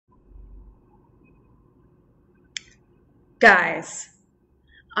Guys,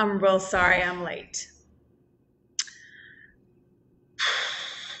 I'm real sorry I'm late.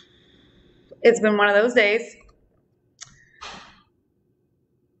 It's been one of those days.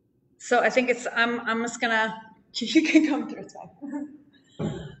 So I think I'm just gonna, you can come through, it's fine.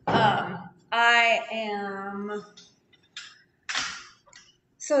 I am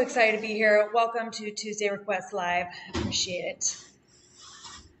so excited to be here. Welcome to Tuesday Request Live. I appreciate it.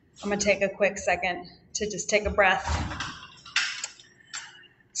 I'm gonna take a quick second to just take a breath.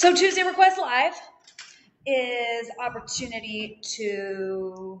 So Tuesday Request Live is opportunity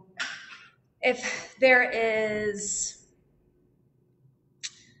to, if there is,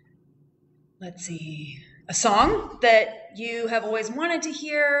 let's see, a song that you have always wanted to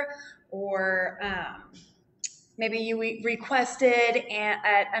hear, or maybe you requested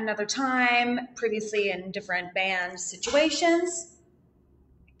at another time previously in different band situations,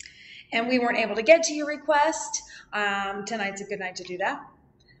 and we weren't able to get to your request. Tonight's a good night to do that.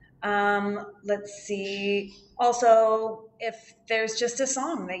 Let's see. Also, if there's just a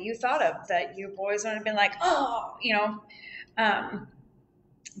song that you thought of that you've always wanted to be like, oh,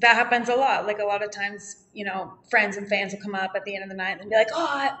 that happens a lot. Like a lot of times, friends and fans will come up at the end of the night and be like,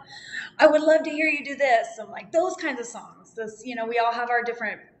 oh, I would love to hear you do this. And like those kinds of songs. We all have our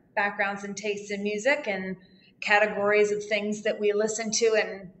different backgrounds and tastes in music and categories of things that we listen to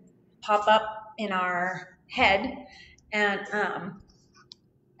and pop up in our head. And,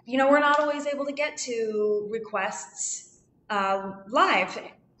 we're not always able to get to requests live.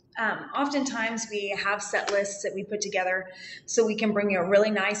 Oftentimes we have set lists that we put together so we can bring you a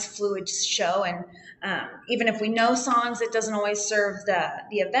really nice fluid show, and even if we know songs, it doesn't always serve the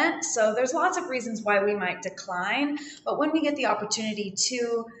event, so there's lots of reasons why we might decline. But when we get the opportunity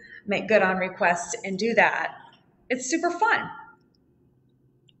to make good on requests and do that, it's super fun.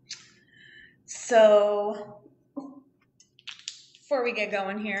 So before we get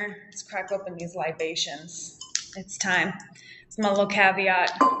going here, let's crack open these libations. It's time. It's my little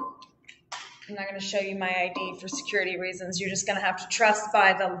caveat. I'm not going to show you my ID for security reasons. You're just going to have to trust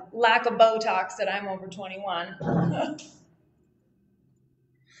by the lack of Botox that I'm over 21.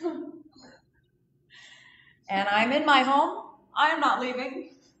 And I'm in my home. I'm not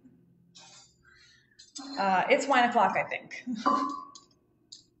leaving. It's 1 o'clock, I think.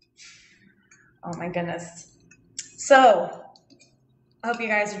 Oh my goodness. So, I hope you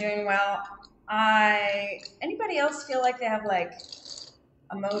guys are doing well. Anybody else feel like they have like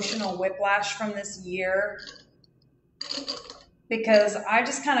emotional whiplash from this year? Because I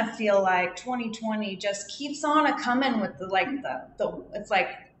just kind of feel like 2020 just keeps on a coming with the it's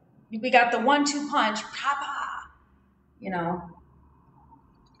like we got the 1-2 punch,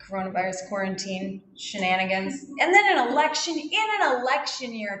 coronavirus quarantine shenanigans, and then an election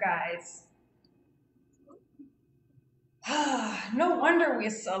year, guys. No wonder we're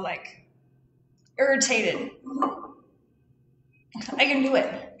so irritated. I can do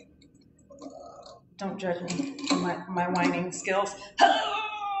it. Don't judge me for my whining skills.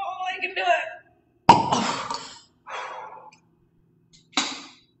 Oh, I can do it. Oh.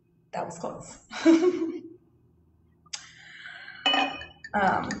 That was close.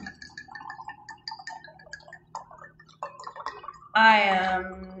 I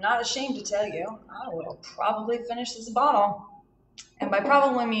am not ashamed to tell you, I will probably finish this bottle. And by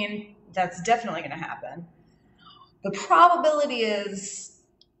probably mean that's definitely going to happen. The probability is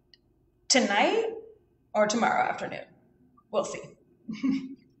tonight or tomorrow afternoon. We'll see.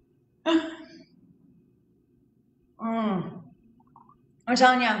 I'm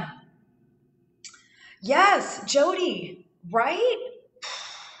telling you. Yes, Jody, right?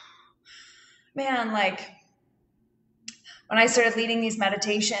 Man, when I started leading these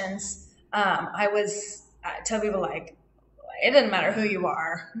meditations, I tell people it doesn't matter who you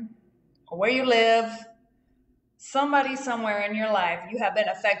are or where you live, somebody somewhere in your life, you have been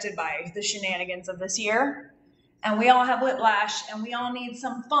affected by the shenanigans of this year. And we all have whiplash, and we all need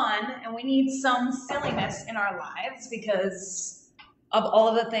some fun, and we need some silliness in our lives because of all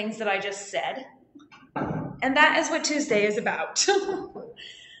of the things that I just said. And that is what Tuesday is about.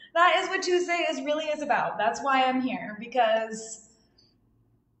 That is what Tuesday really is about. That's why I'm here, because,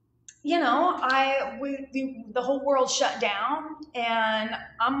 the whole world shut down, and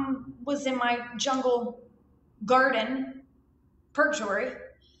was in my jungle garden purgatory,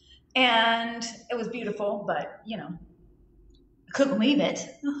 and it was beautiful, but, I couldn't leave it.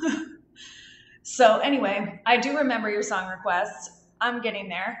 So anyway, I do remember your song requests. I'm getting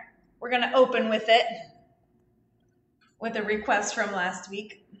there. We're going to open with it, with a request from last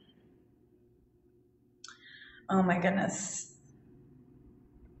week. Oh my goodness.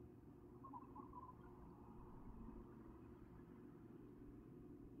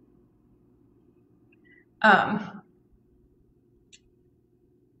 Um,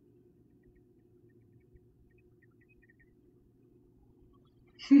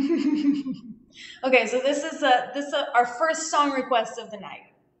 okay, so this is our first song request of the night.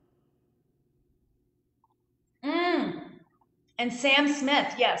 And Sam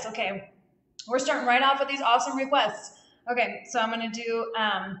Smith, yes, okay. We're starting right off with these awesome requests. Okay, so I'm gonna do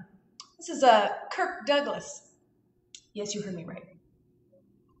this is Kirk Douglas. Yes, you heard me right.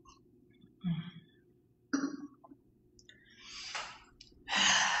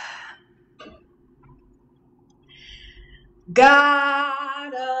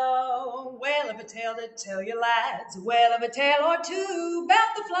 Got a whale of a tale to tell you lads, a whale of a tale or two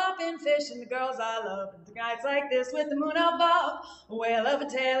about the flopping fish and the girls I love. And the nights like this with the moon above, a whale of a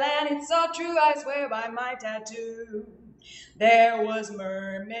tale and it's all true, I swear by my tattoo. There was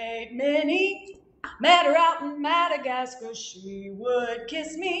Mermaid Minnie, met her out in Madagascar, she would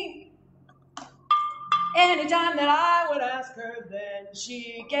kiss me anytime that I would ask her, then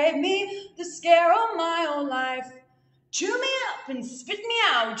she gave me the scare of my own life. Chew me up and spit me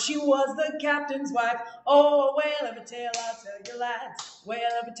out, she was the captain's wife. Oh, a whale of a tale, I'll tell you lads,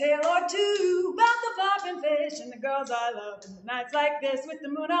 whale of a tale or two about the flopping fish and the girls I love. And the nights like this with the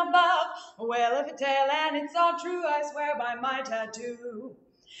moon above, a whale of a tale and it's all true, I swear by my tattoo.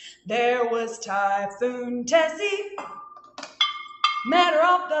 There was Typhoon Tessie, met her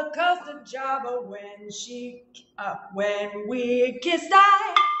off the coast of Java when we kissed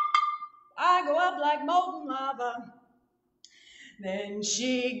I go up like molten lava. Then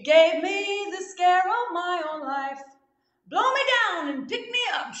she gave me the scare of my own life. Blow me down and pick me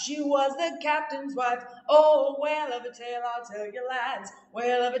up, she was the captain's wife. Oh, whale of a tale, I'll tell you lads,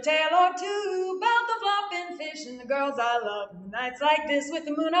 whale of a tale or two about the flopping fish and the girls I love. And nights like this with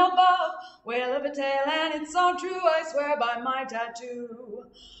the moon above, whale of a tale and it's all true, I swear by my tattoo.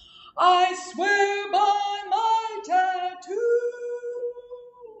 I swear by my tattoo.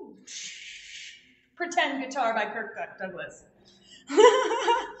 Pretend Guitar by Kirk Douglas.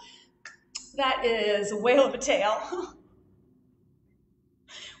 That is Whale of a Tale.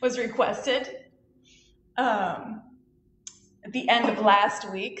 Was requested at the end of last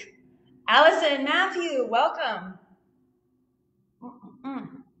week. Allison, Matthew, welcome.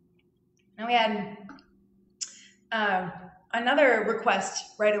 And we had another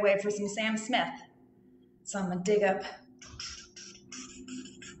request right away for some Sam Smith. So I'm gonna dig up.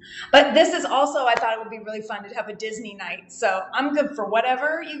 But this is also, I thought it would be really fun to have a Disney night. So I'm good for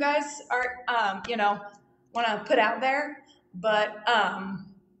whatever you guys are, want to put out there. But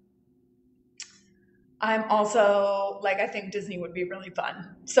I'm also, I think Disney would be really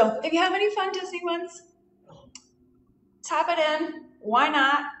fun. So if you have any fun Disney ones, tap it in. Why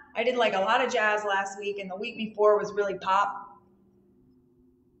not? I did a lot of jazz last week, and the week before was really pop.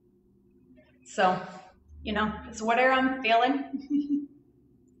 So, it's whatever I'm feeling.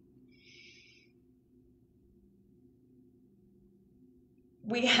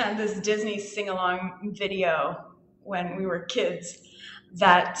 We had this Disney sing-along video when we were kids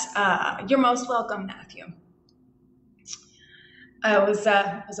that, you're most welcome, Matthew. It was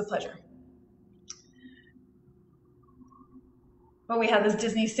a pleasure. But we had this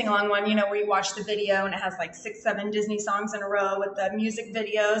Disney sing-along one, where you watch the video and it has 6, 7 Disney songs in a row with the music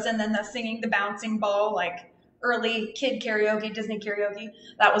videos and then the singing the bouncing ball, early kid karaoke, Disney karaoke.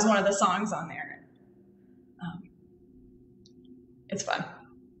 That was one of the songs on there. It's fun.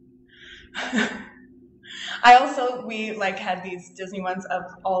 We had these Disney ones of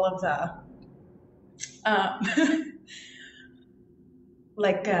all of the,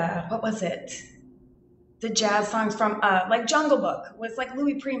 what was it? The jazz songs from, Jungle Book was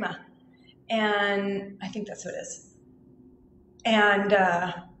Louis Prima. And I think that's who it is. And,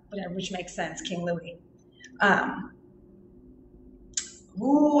 which makes sense, King Louis.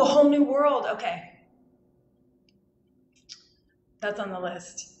 Ooh, A Whole New World, okay. That's on the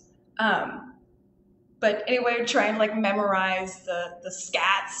list. But anyway, try and memorize the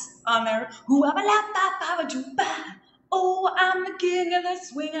scats on there. Oh, I'm the king of the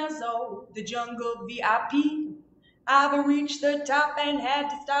swingers, oh, the jungle VIP. I've reached the top and had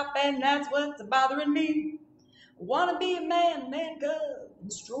to stop, and that's what's bothering me. Wanna be a man cub,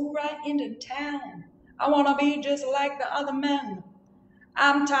 and stroll right into town. I wanna be just like the other men.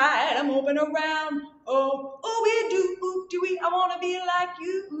 I'm tired, I'm moving around. Oh, we do, I wanna be like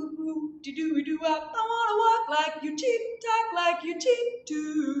you. Do, I wanna walk like you, cheap, talk like you, cheap,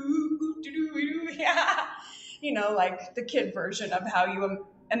 do, yeah. The kid version of how you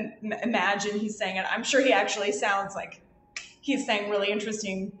imagine he's saying it. I'm sure he actually sounds like he's saying really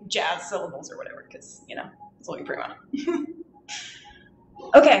interesting jazz syllables or whatever, because, it's Louis Prima.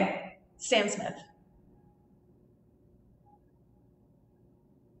 Okay, Sam Smith.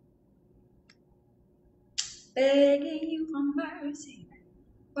 begging you for mercy.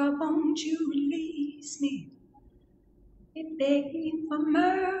 Why won't you release me? We're begging you for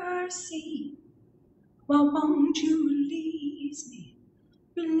mercy. Why won't you release me?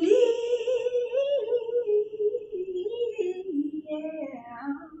 Release,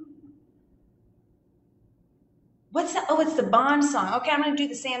 yeah. What's that? Oh, it's the Bond song. Okay, I'm going to do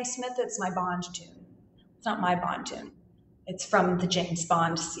the Sam Smith. It's my Bond tune. It's not my Bond tune. It's from the James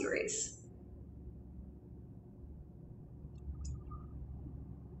Bond series.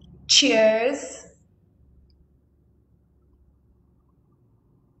 Cheers.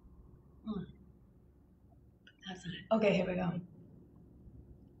 That's not it. Okay, here we go.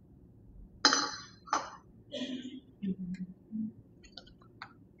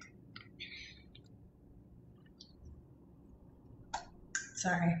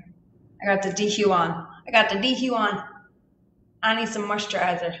 Sorry. I got the DHU on. I need some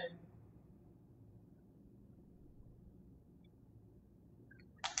moisturizer.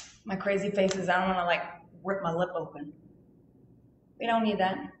 My crazy face is I don't want to like rip my lip open. We don't need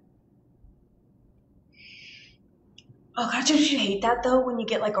that. Oh God, don't you hate that though when you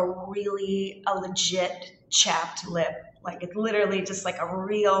get like a legit chapped lip? Like it's literally just like a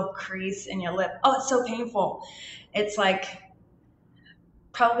real crease in your lip. Oh, it's so painful. It's like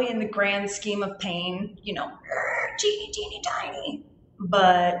probably in the grand scheme of pain, teeny tiny.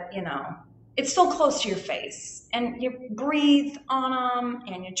 But, it's so close to your face. And you breathe on them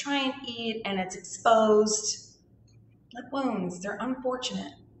and you try and eat and it's exposed. Lip wounds, they're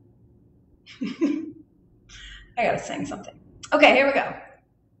unfortunate. I gotta sing something. Okay, here we go.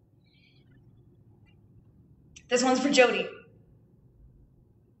 This one's for Jody.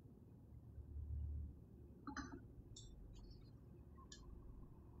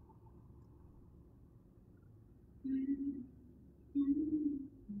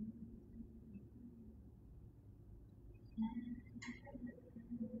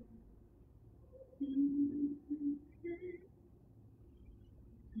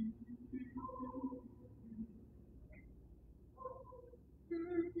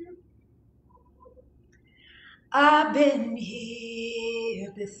 I've been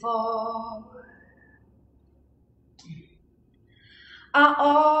here before. I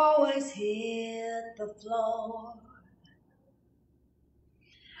always hit the floor.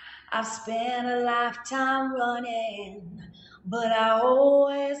 I've spent a lifetime running, but I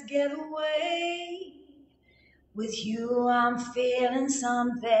always get away. With you I'm feeling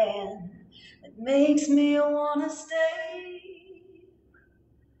something that makes me wanna stay.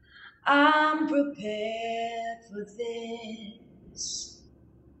 I'm prepared for this.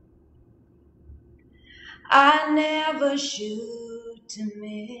 I never shoot to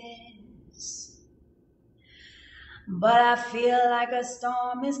miss, but I feel like a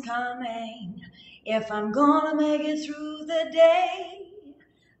storm is coming. If I'm gonna make it through the day,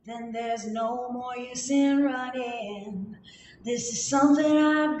 then there's no more use in running. This is something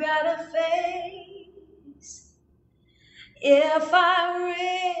I've gotta face. If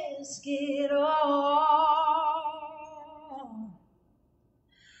I risk it all,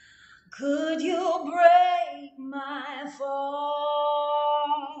 could you break my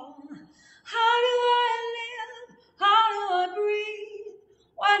fall? How do I live? How do I breathe?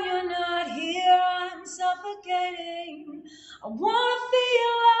 When you're not here, I'm suffocating. I wanna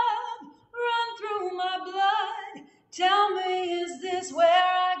feel love run through my blood. Tell me, is this where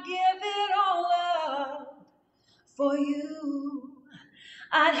I give it all up? For you,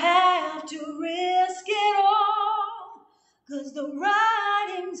 I'd have to risk it all, 'cause the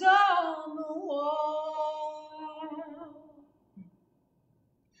writing's on the wall.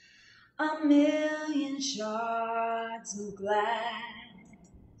 A million shards of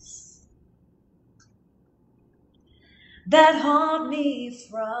glass that haunt me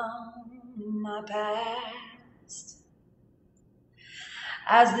from my past.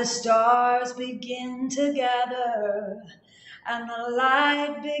 As the stars begin to gather and the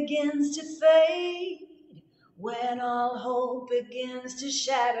light begins to fade, when all hope begins to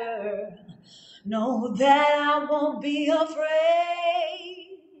shatter, know that I won't be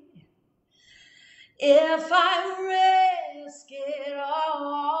afraid. If I risk it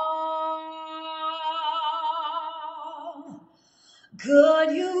all,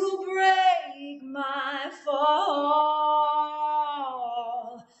 could you break my fall?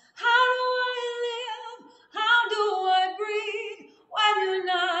 How do I live? How do I breathe? When you're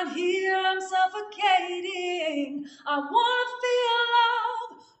not here, I'm suffocating. I wanna feel love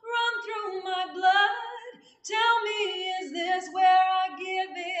run through my blood. Tell me, is this where I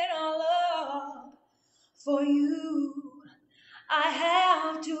give it all up? For you, I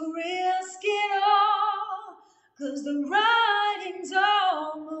have to risk it all,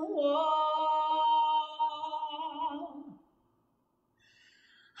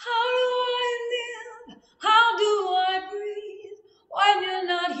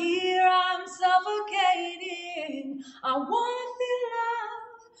 I wanna feel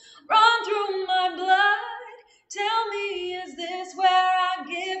love run through my blood. Tell me, is this where I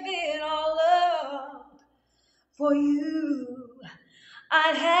give it all up? For you,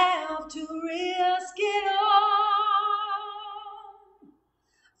 I'd have to risk it all.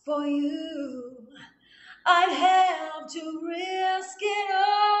 For you, I'd have to risk it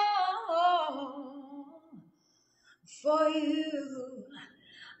all. For you,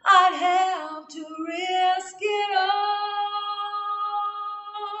 I'd have to risk it all.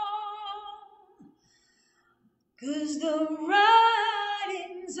 'Cause the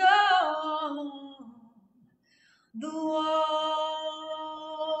writing's on the wall.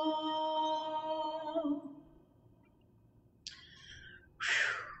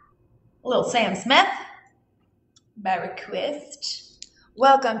 A little Sam Smith by request.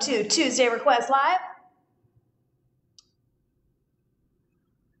 Welcome to Tuesday Request Live.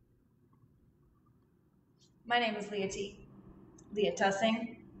 My name is Leah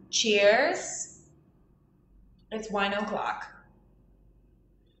Tussing. Cheers. It's wine o'clock.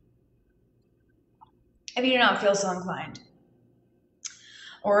 If you do not feel so inclined,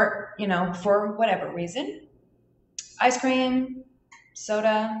 or, for whatever reason, ice cream,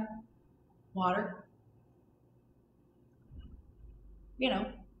 soda, water,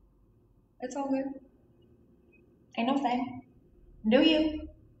 it's all good. Ain't no thing. Do you?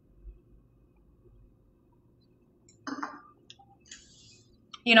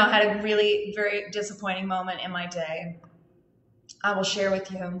 I had a really very disappointing moment in my day. I will share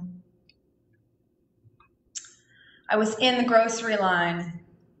with you. I was in the grocery line,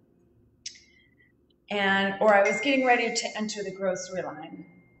 or I was getting ready to enter the grocery line.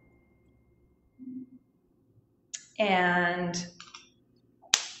 And,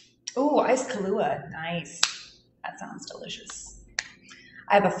 iced Kahlua, nice. That sounds delicious.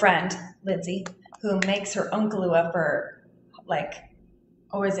 I have a friend, Lindsay, who makes her own Kahlua for,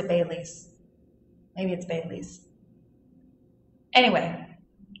 or is it Bailey's? Maybe it's Bailey's. Anyway,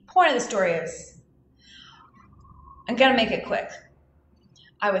 point of the story is, I'm gonna make it quick.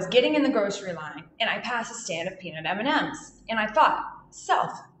 I was getting in the grocery line and I passed a stand of peanut M&Ms, and I thought,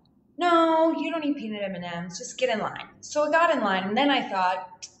 no, you don't need peanut M&Ms, just get in line. So I got in line, and then I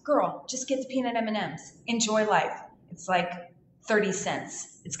thought, girl, just get the peanut M&Ms. Enjoy life. It's like 30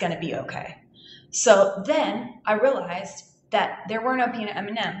 cents. It's gonna be okay. So then I realized that there were no peanut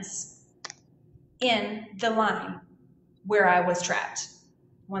M&Ms in the line where I was trapped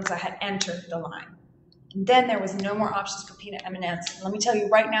once I had entered the line. And then there was no more options for peanut M&Ms. And let me tell you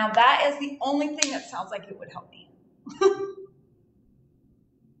right now, that is the only thing that sounds like it would help me.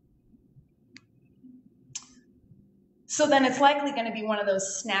 So then it's likely going to be one of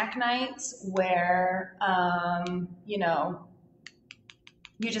those snack nights where, you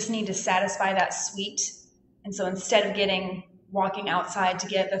just need to satisfy that sweet. And so instead of walking outside to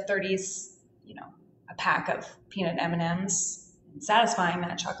get the 30s, a pack of peanut M&Ms and satisfying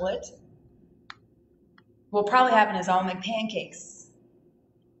that chocolate, what'll probably happen is I'll make pancakes,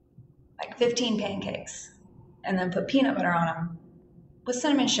 like 15 pancakes, and then put peanut butter on them with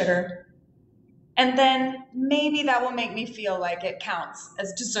cinnamon sugar. And then maybe that will make me feel like it counts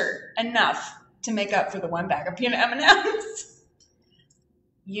as dessert enough to make up for the one bag of peanut M&Ms.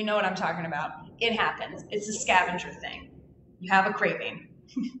 You know what I'm talking about. It happens. It's a scavenger thing. You have a craving.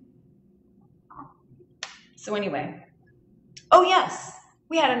 So anyway. Oh, yes.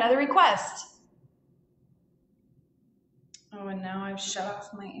 We had another request. Oh, and now I've shut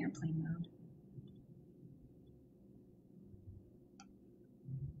off my airplane mode.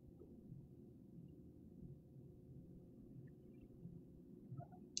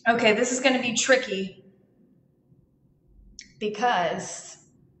 Okay, this is going to be tricky because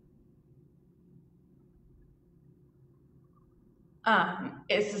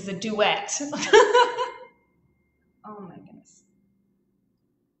this is a duet. Oh my goodness.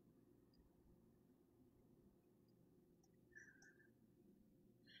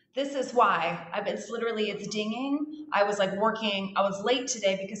 This is why it's dinging. I was I was late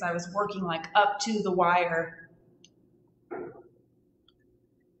today because I was working up to the wire.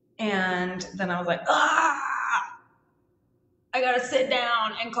 And then I was like, I gotta sit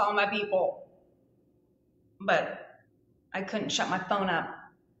down and call my people. But I couldn't shut my phone up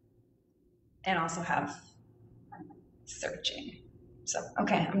and also have searching. So,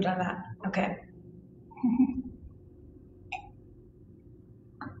 okay, I'm done with that. Okay.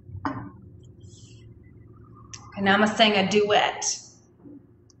 And now I'm gonna sing a duet.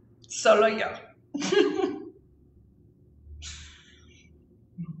 Solo yo.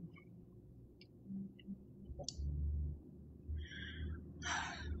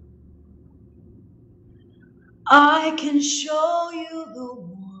 I can show you the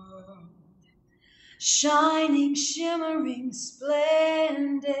world, shining, shimmering,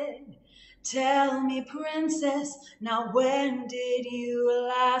 splendid. Tell me, princess, now when did you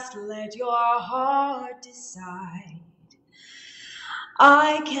last let your heart decide?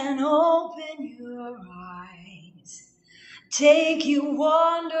 I can open your eyes, take you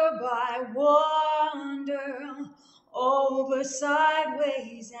wonder by wonder, over,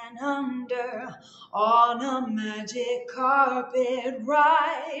 sideways, and under, on a magic carpet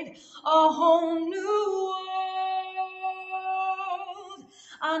ride, a whole new world,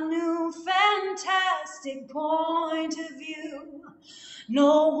 a new fantastic point of view.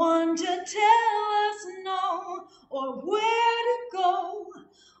 No one to tell us no, or where to go,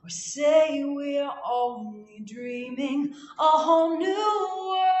 or say we're only dreaming. A whole new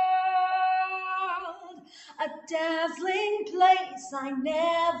world, a dazzling place I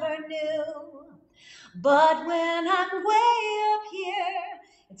never knew. But when I'm way up here,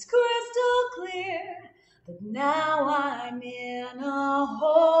 it's crystal clear that now I'm in a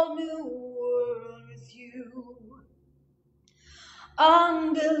whole new world with you.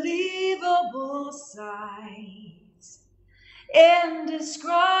 Unbelievable sights,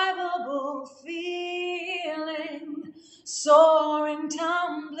 indescribable feeling, soaring,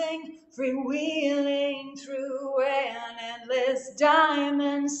 tumbling, freewheeling through an endless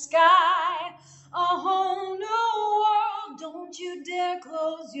diamond sky. A whole new world, don't you dare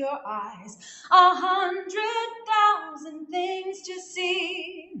close your eyes. 100,000 things to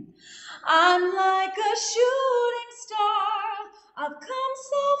see. I'm like a shooting star, I've come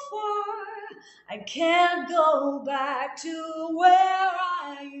so far, I can't go back to where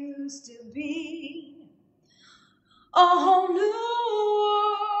I used to be. A whole new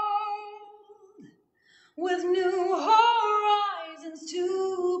world, with new horizons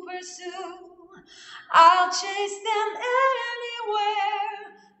to pursue. I'll chase them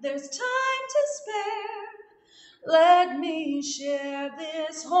anywhere, there's time to spare. Let me share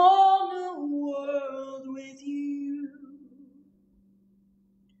this whole new world with you.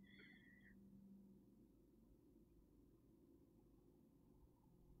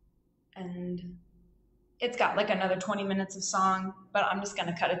 And it's got like another 20 minutes of song, but I'm just going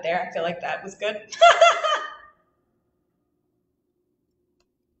to cut it there. I feel like that was good.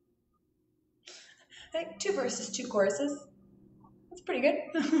 I think 2 verses, 2 choruses. That's pretty good.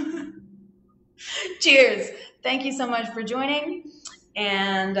 Cheers. Thank you so much for joining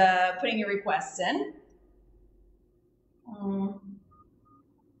and putting your requests in.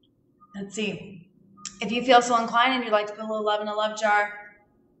 Let's see. If you feel so inclined and you'd like to put a little love in a love jar,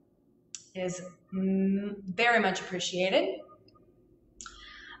 is very much appreciated.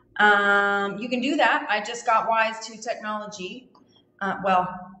 You can do that. I just got wise to technology. Well,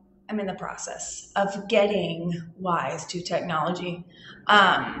 I'm in the process of getting wise to technology.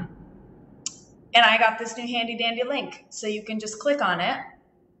 And I got this new handy dandy link. So you can just click on it,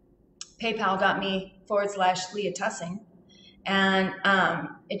 paypal.me/Leah Tussing. And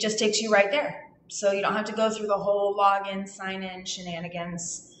it just takes you right there. So you don't have to go through the whole login, sign in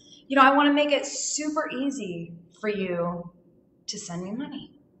shenanigans. You know, I want to make it super easy for you to send me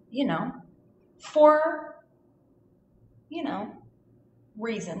money, you know, for, you know,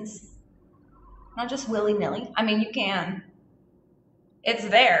 reasons. Not just willy-nilly. I mean, you can. It's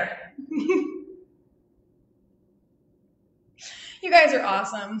there. You guys are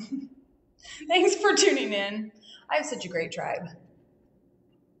awesome. Thanks for tuning in. I have such a great tribe.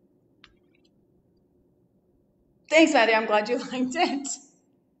 Thanks, Maddie. I'm glad you liked it.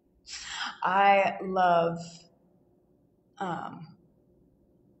 I love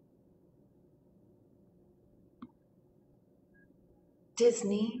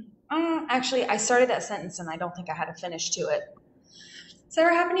Disney. Actually, I started that sentence and I don't think I had a finish to it. Does that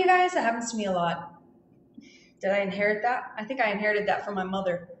ever happen to you guys? That happens to me a lot. Did I inherit that? I think I inherited that from my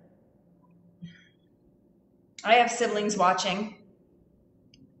mother. I have siblings watching.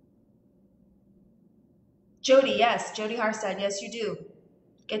 Jody, yes. Jody Harstad, yes, you do.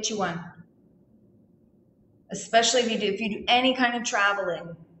 Get you one. Especially if you do any kind of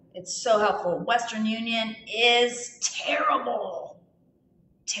traveling. It's so helpful. Western Union is terrible.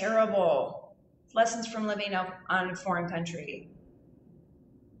 Terrible. Lessons from living on a foreign country.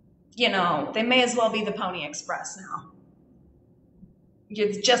 You know, they may as well be the Pony Express now.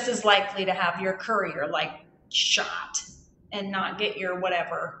 You're just as likely to have your courier like shot and not get your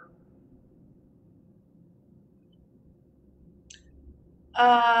whatever.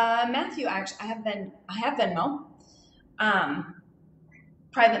 Matthew, actually, I have Venmo.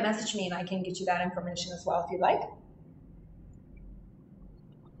 Private message me and I can get you that information as well if you'd like.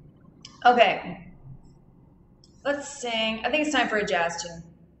 Okay. Let's sing. I think it's time for a jazz tune.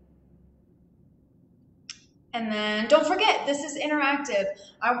 And then don't forget, this is interactive.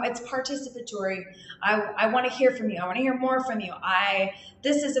 It's participatory. I want to hear from you. I want to hear more from you.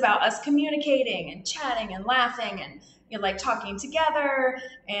 This is about us communicating and chatting and laughing and like talking together.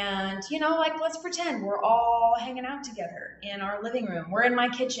 And like let's pretend we're all hanging out together in our living room. We're in my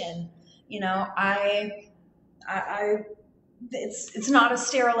kitchen. It's not a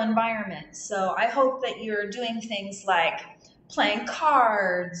sterile environment. So I hope that you're doing things like playing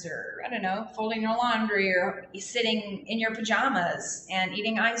cards or, I don't know, folding your laundry or sitting in your pajamas and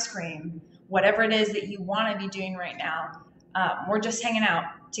eating ice cream, whatever it is that you want to be doing right now. We're just hanging out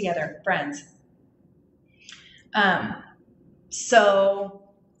together, friends. So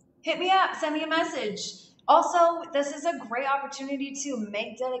hit me up, send me a message. Also, this is a great opportunity to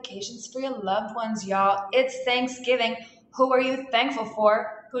make dedications for your loved ones, y'all. It's Thanksgiving. Who are you thankful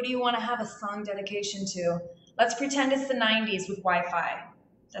for? Who do you want to have a song dedication to? Let's pretend it's the 90s with Wi-Fi.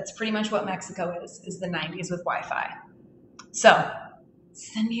 That's pretty much what Mexico is the 90s with Wi-Fi. So,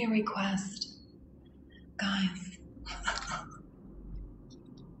 send me a request. Guys.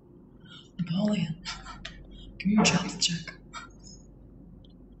 Napoleon, give me your chopstick.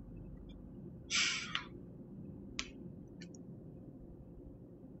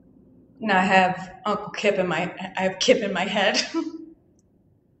 Now I have Kip in my head.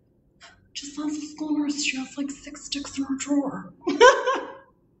 Just sounds the school nurse. She has like 6 sticks in her drawer.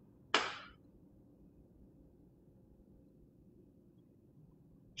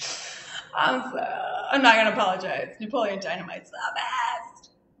 I'm not gonna apologize. Napoleon Dynamite's the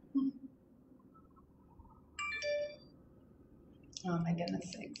best. Oh my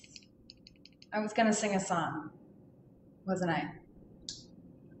goodness sakes. I was gonna sing a song, wasn't I?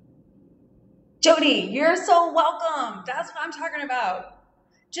 Jody, you're so welcome. That's what I'm talking about.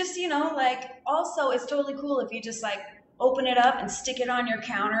 Just, also it's totally cool if you just open it up and stick it on your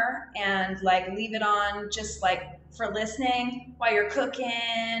counter and leave it on just for listening while you're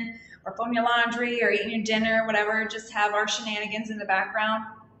cooking or folding your laundry or eating your dinner, whatever. Just have our shenanigans in the background.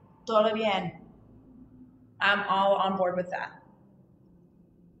 Todo bien. I'm all on board with that.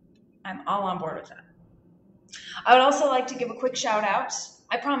 I would also like to give a quick shout out.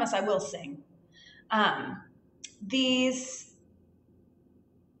 I promise I will sing. These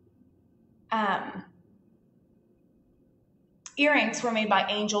earrings were made by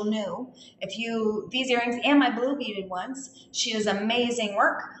Angel New. These earrings and my blue beaded ones, she does amazing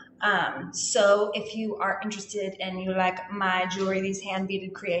work. So if you are interested and you like my jewelry, these hand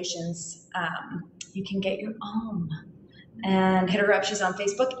beaded creations, you can get your own. And hit her up. She's on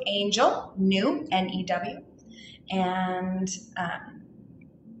Facebook, Angel New, New, and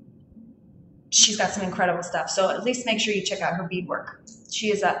she's got some incredible stuff. So at least make sure you check out her beadwork. She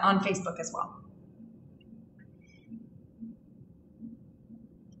is on Facebook as well.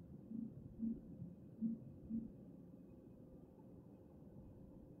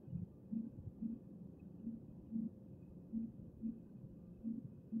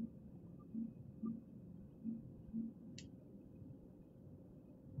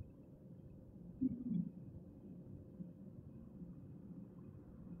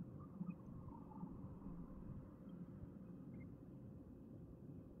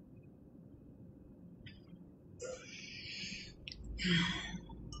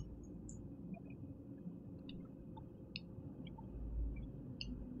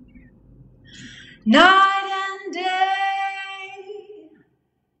 Night and day,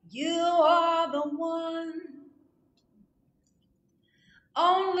 you are the one.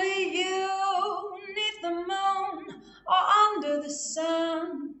 Only you, neath the moon or under the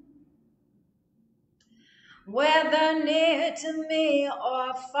sun. Whether near to me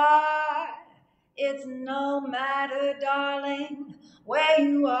or far, it's no matter, darling, where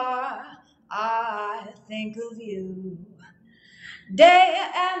you are, I think of you. Day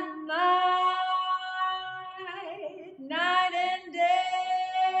and night, night and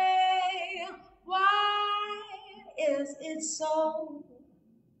day. Why is it so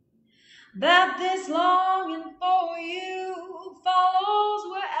that this longing for you follows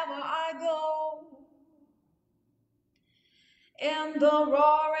wherever I go? In the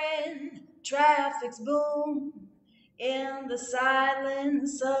roaring traffic's boom, in the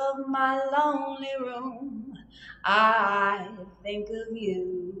silence of my lonely room, I think of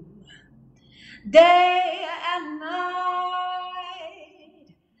you. Day and night,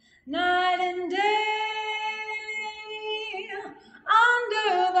 night and day,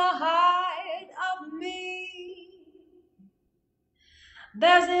 under the hide of me,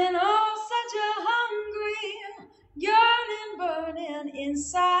 there's in such a hungry yearning burning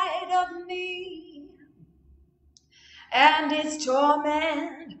inside of me. and its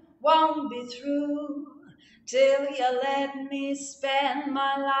torment won't be through till you let me spend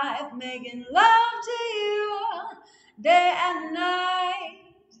my life making love to you day and night,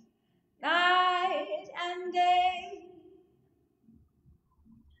 night and day.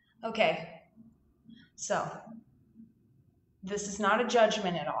 Okay, so this is not a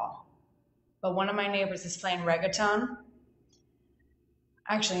judgment at all, but one of my neighbors is playing reggaeton.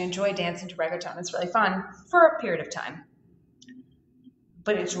 I actually enjoy dancing to reggaeton. It's really fun for a period of time.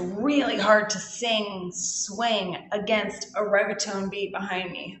 But it's really hard to swing against a reggaeton beat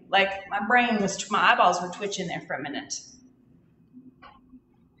behind me. Like my eyeballs were twitching there for a minute.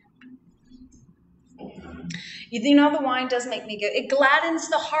 You know, the wine does make me good. It gladdens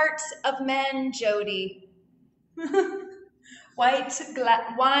the hearts of men, Jody. Wine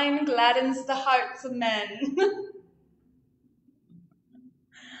gladdens the hearts of men.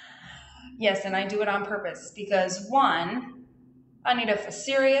 Yes, and I do it on purpose because 1, I need a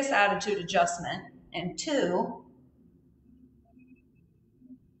serious attitude adjustment, and 2,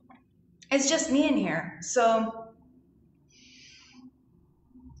 it's just me in here. So,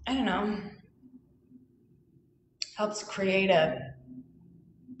 I don't know, helps create a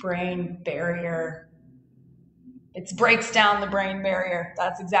brain barrier. It breaks down the brain barrier.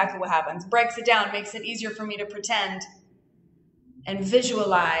 That's exactly what happens. Breaks it down, makes it easier for me to pretend and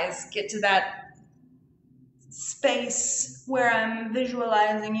visualize, get to that space where I'm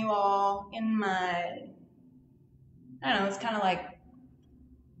visualizing you all in my, I don't know, it's kind of like,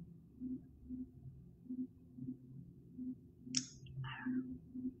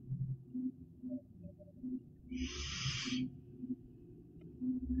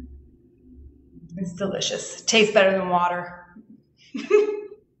 it's delicious. Tastes better than water.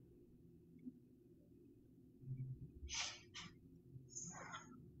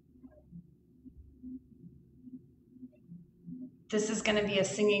 This is going to be a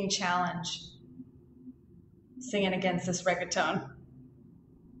singing challenge. Singing against this reggaeton.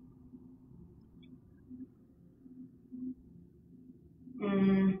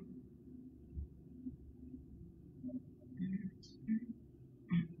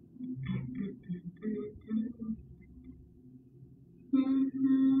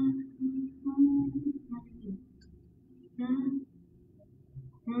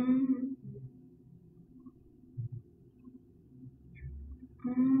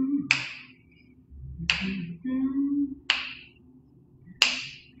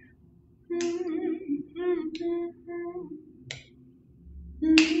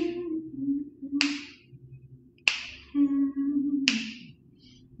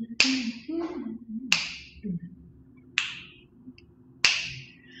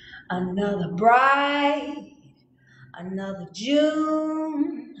 Another bright, another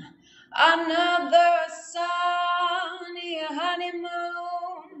June, another sunny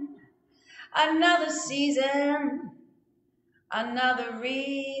honeymoon, another season, another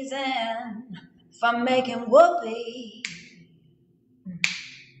reason for making whoopee.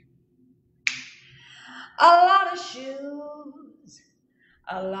 A lot of shoes,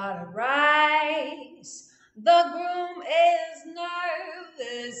 a lot of rice. The groom is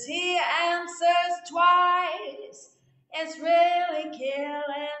nervous, he answers twice. It's really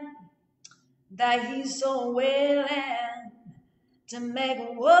killing that he's so willing to make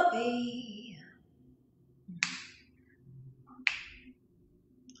whoopee.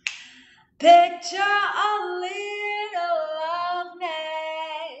 Picture a little love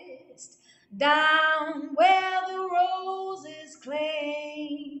nest down where the roses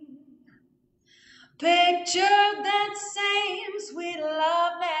cling. Picture that same sweet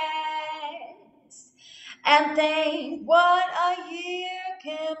love nest and think what a year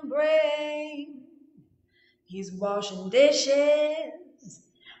can bring. He's washing dishes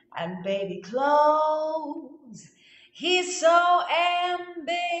and baby clothes. He's so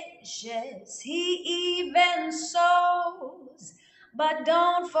ambitious, he even sews. But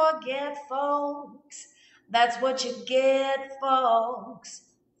don't forget, folks, that's what you get, folks,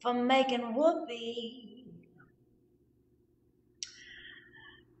 for making whoopee.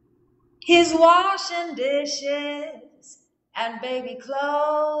 He's washing dishes and baby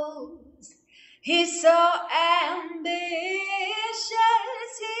clothes. He's so ambitious,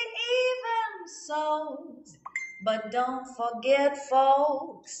 he even sews. But don't forget,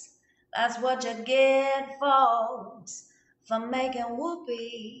 folks, that's what you get, folks, for making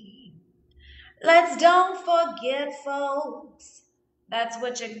whoopee. Let's don't forget, folks, that's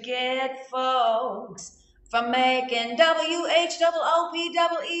what you get, folks, for making WHOOPEE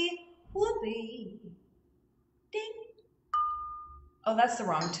whoopee. Ding. Oh, that's the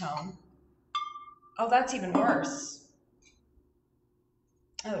wrong tone. Oh, that's even worse.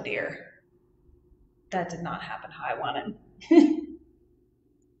 Oh dear. That did not happen how I wanted.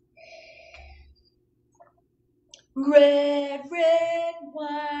 Red, red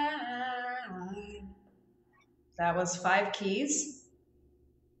wine. That was 5 keys.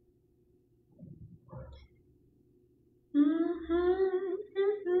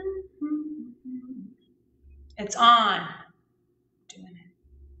 It's on. Doing it.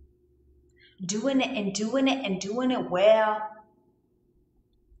 Doing it and doing it and doing it well.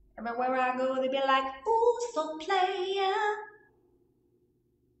 Everywhere I go, they be like, ooh, so player.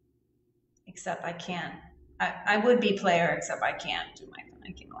 Except I can't. I would be player, except I can't do my thing.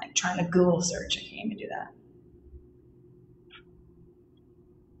 I can like trying to Google search. I can't even do that.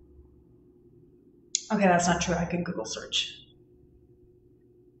 Okay, that's not true. I can Google search.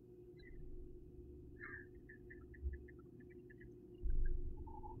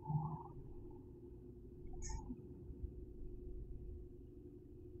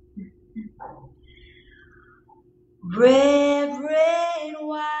 Red, red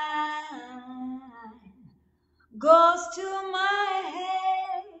wine goes to my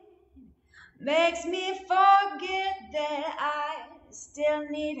head, makes me forget that I still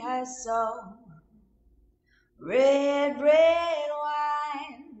need her so. Red, red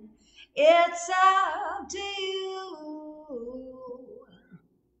wine, it's up to you.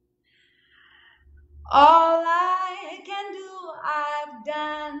 All I can do, I've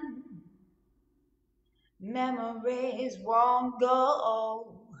done. Memories won't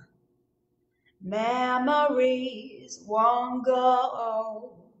go. Memories won't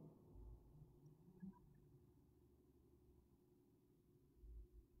go.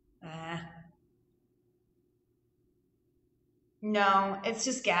 No, it's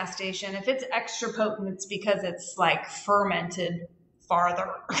just gas station. If it's extra potent, it's because it's like fermented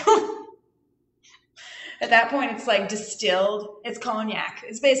farther. At that point, it's like distilled. It's cognac.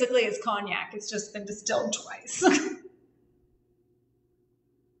 It's cognac. It's just been distilled twice.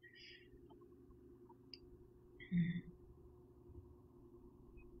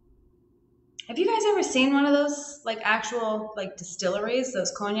 Have you guys ever seen one of those like actual like distilleries,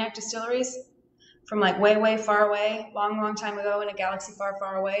 those cognac distilleries from like way, way far away, long, long time ago in a galaxy far,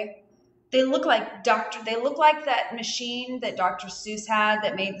 far away? They look like that machine that Dr. Seuss had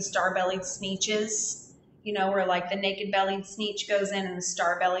that made the star-bellied sneeches, you know, where like the naked-bellied sneech goes in and the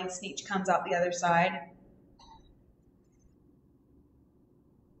star-bellied sneech comes out the other side.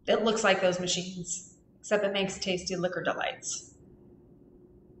 It looks like those machines, except it makes tasty liquor delights.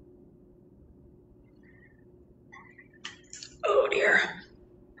 Oh dear.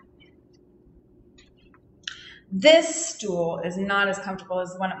 This stool is not as comfortable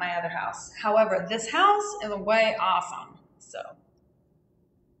as the one at my other house. However, this house is way awesome. So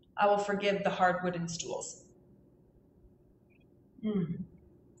I will forgive the hard wooden stools.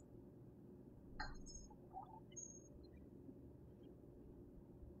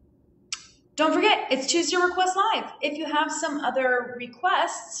 Don't forget, it's Choose Your Request Live. If you have some other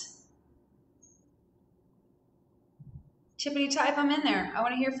requests, tippity type them in there. I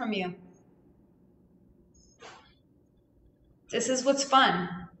want to hear from you. This is what's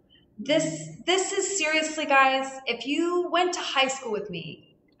fun. This is seriously, guys, if you went to high school with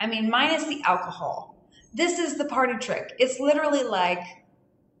me, I mean, minus the alcohol, this is the party trick. It's literally like,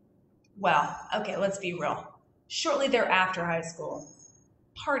 well, okay, let's be real. Shortly thereafter high school,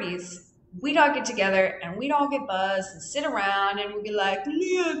 parties, we'd all get together and we'd all get buzzed and sit around and we'd be like,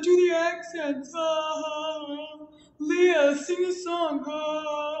 Leah, do the accents. Leah, sing a song.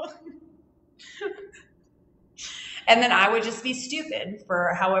 And then I would just be stupid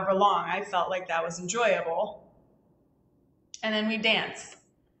for however long. I felt like that was enjoyable. And then we'd dance.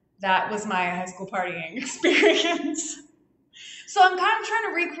 That was my high school partying experience. So I'm kind of trying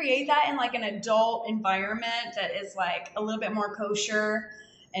to recreate that in like an adult environment that is like a little bit more kosher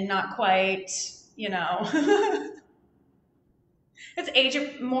and not quite, you know,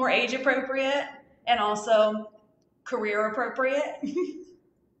 it's more age appropriate and also career appropriate.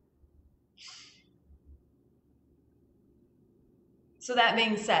 So that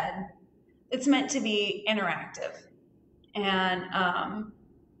being said, it's meant to be interactive. And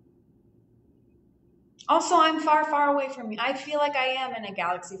also, I'm far, far away from you. I feel like I am in a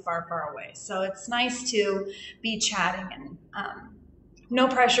galaxy far, far away. So it's nice to be chatting and no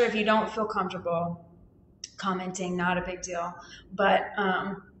pressure if you don't feel comfortable commenting, not a big deal. But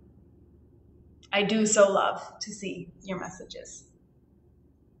I do so love to see your messages.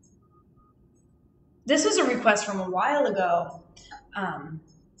 This was a request from a while ago.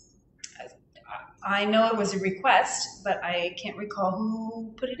 I know it was a request, but I can't recall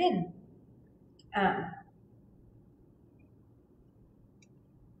who put it in.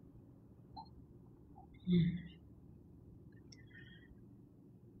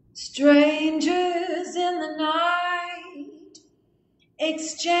 Strangers in the night,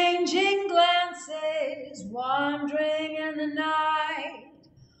 exchanging glances, wandering in the night.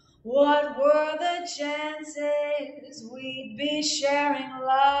 What were the chances we'd be sharing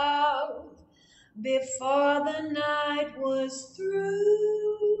love before the night was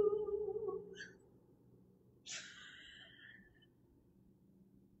through?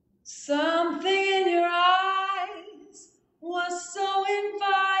 Something in your eyes was so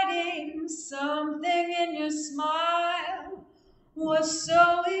inviting, something in your smile was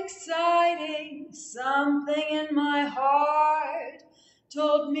so exciting, something in my heart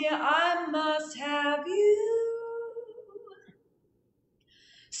told me I must have you.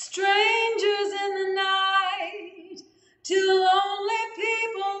 Strangers in the night, two lonely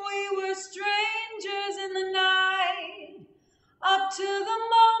people, we were strangers in the night, up to the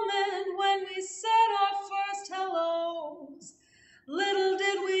moment when we said our first hellos. Little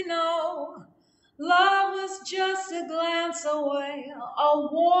did we know, love was just a glance away, a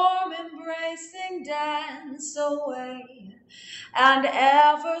warm embracing dance away. And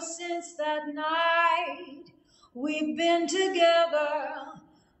ever since that night, we've been together,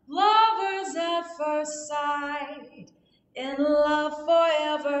 lovers at first sight, in love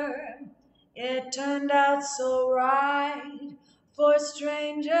forever. It turned out so right for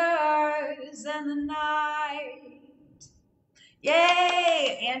strangers in the night.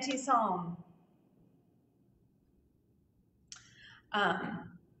 Yay! Auntie's home.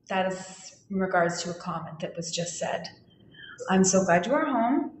 That is in regards to a comment that was just said. I'm so glad you are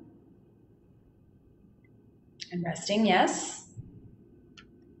home and resting, yes.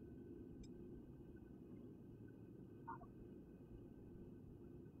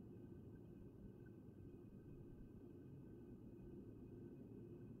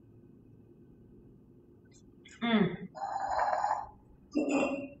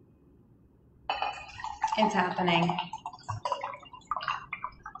 It's happening.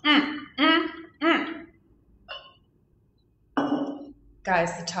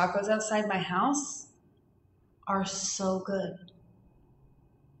 Guys, the tacos outside my house are so good.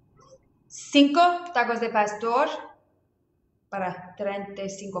 5 tacos de pastor para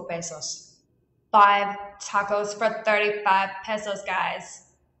 35 pesos. 5 tacos for 35 pesos, guys.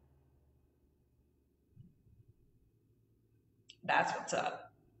 That's what's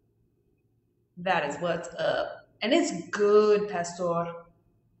up. That is what's up. And it's good, pastor.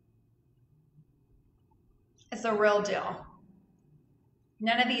 It's the real deal.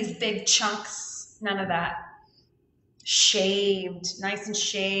 None of these big chunks, none of that. Shaved, nice and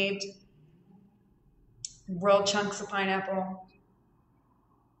shaved. Real chunks of pineapple.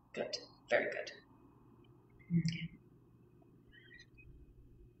 Good, very good.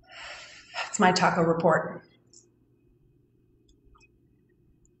 That's my taco report.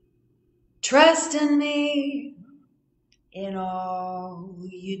 Trust in me in all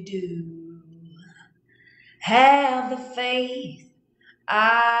you do. Have the faith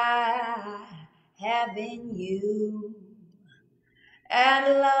I have in you,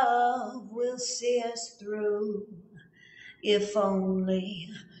 and love will see us through. If only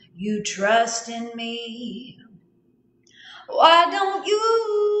you trust in me. Why don't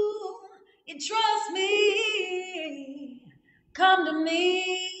you trust me? Come to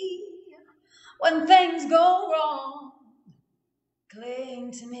me when things go wrong.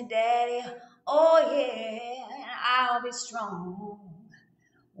 Cling to me, Daddy. Oh yeah, I'll be strong.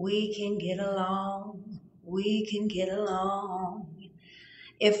 We can get along. We can get along.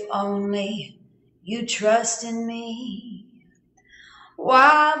 If only you trust in me.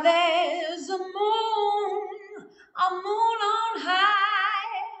 While there's a moon on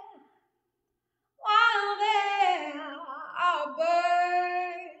high, while there are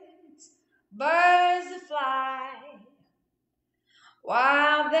birds that fly,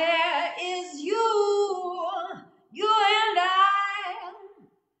 while there is you and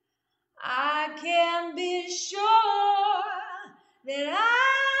I can be sure that I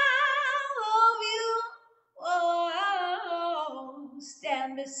love you. Oh,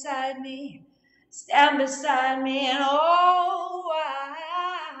 stand beside me, and oh,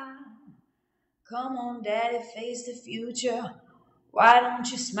 come on, Daddy, face the future. Why don't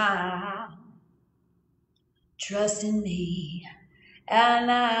you smile? Trust in me,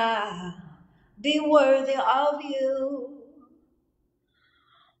 and I'll be worthy of you.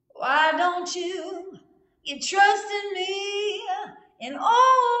 Why don't you trust in me in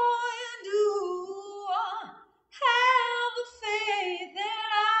all you do? Have the faith that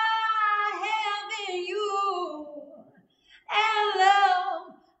I have in you, and love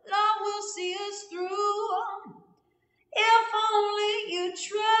will see us through.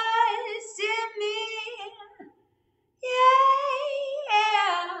 trust in me. Yeah.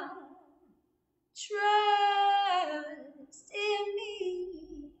 Trust in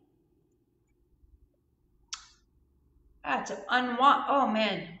me. I have to unwind. Oh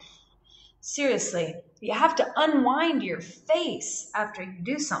man. Seriously. You have to unwind your face after you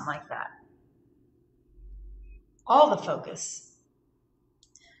do something like that. All the focus.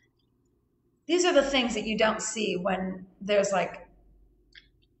 These are the things that you don't see when there's like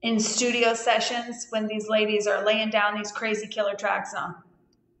in studio sessions when these ladies are laying down these crazy killer tracks on.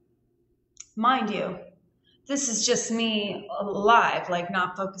 Mind you, this is just me live, like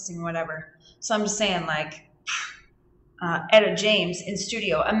not focusing, whatever. So I'm just saying, like, Etta James in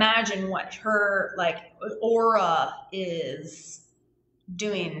studio, imagine what her like aura is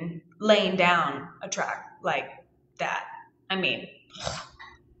doing, laying down a track like that. I mean,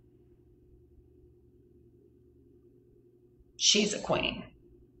 she's a queen.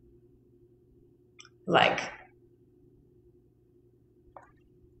 Like,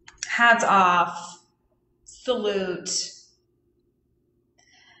 hats off, salute.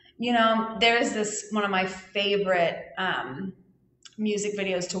 You know, there's this one of my favorite music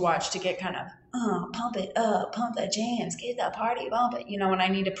videos to watch to get kind of pump it up, pump the jams, get that party bumping. You know, when I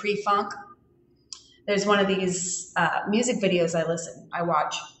need a pre-funk, there's one of these music videos I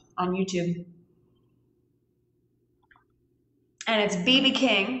watch on YouTube, and it's BB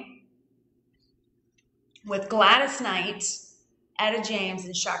King with Gladys Knight, Etta James,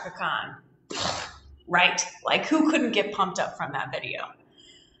 and Shaka Khan. Right? Like, who couldn't get pumped up from that video?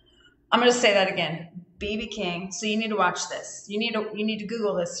 I'm going to say that again. BB King. So you need to watch this. You need to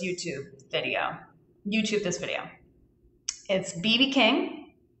Google this YouTube video. YouTube this video. It's BB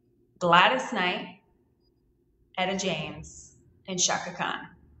King, Gladys Knight, Etta James, and Shaka Khan.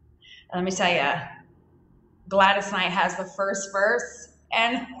 And let me tell you, Gladys Knight has the first verse,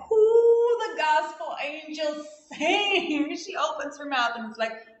 and who the gospel angels sing. She opens her mouth and it's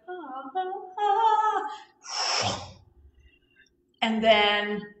like, ah, ah, ah. And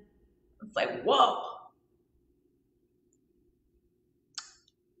then it's like, whoa.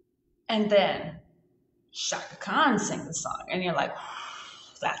 And then Shaka Khan sings the song, and you're like,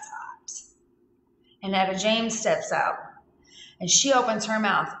 that's hot. And Etta James steps out, and she opens her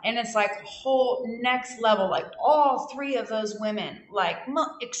mouth, and it's like whole next level, like all three of those women, like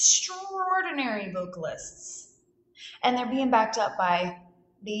extraordinary vocalists. And they're being backed up by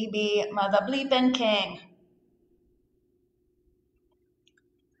BB Mother Bleepin' King.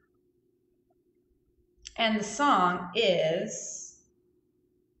 And the song is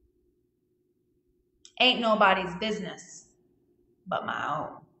Ain't Nobody's Business But My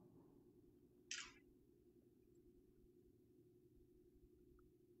Own.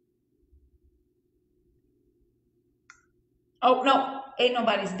 Oh, no, ain't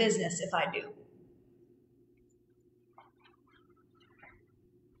nobody's business if I do.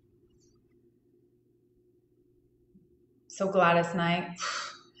 So Gladys Knight,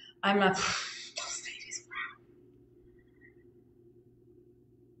 I'm not, those ladies, wow.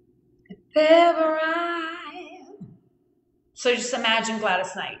 If ever so just imagine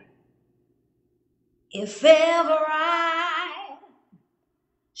Gladys Knight. If ever I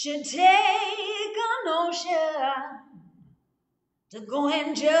should take a notion to go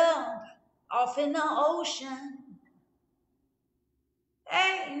and jump off in the ocean,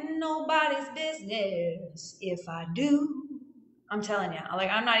 ain't nobody's business if I do. I'm telling you,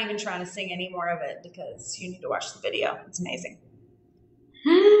 like, I'm not even trying to sing any more of it because you need to watch the video. It's amazing.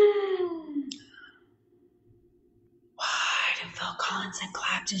 Why did Phil Collins and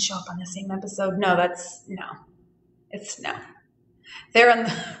Clapton show up on the same episode? No, it's no. They're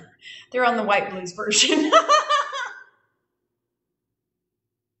on the White Blues version.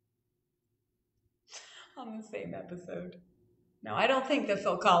 On the same episode. No, I don't think that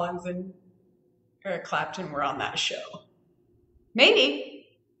Phil Collins and Eric Clapton were on that show. Maybe.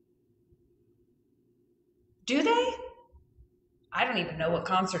 Do they? I don't even know what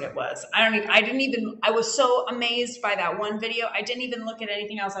concert it was. I was so amazed by that one video. I didn't even look at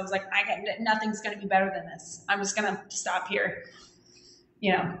anything else. I was like, nothing's going to be better than this. I'm just going to stop here.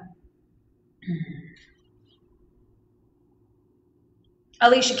 You know.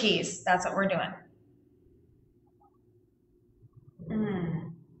 Alicia Keys. That's what we're doing.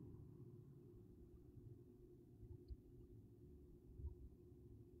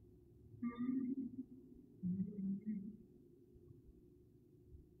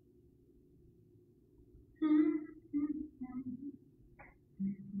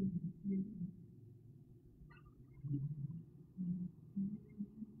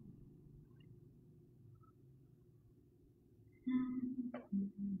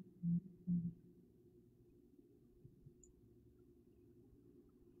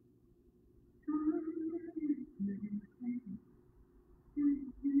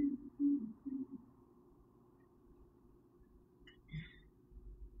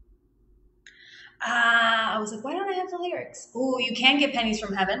 I was like, why don't I have the lyrics? Ooh, you can get pennies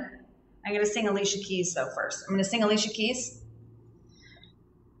from heaven. I'm going to sing Alicia Keys, though, first. I'm going to sing Alicia Keys.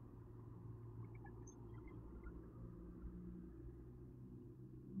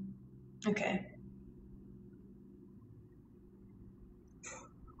 Okay.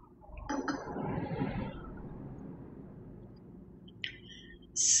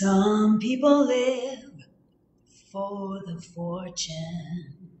 Some people live for the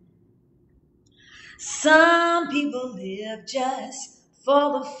fortune. Some people live just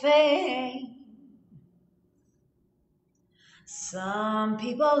for the fame. Some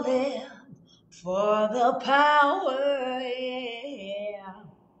people live for the power, yeah.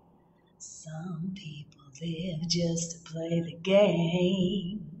 Some people live just to play the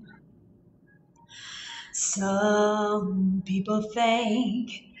game. Some people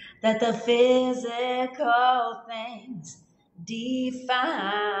think that the physical things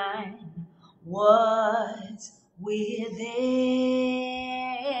define what's within.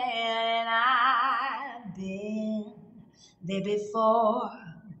 I've been there before.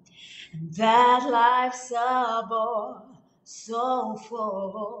 That life's a bore so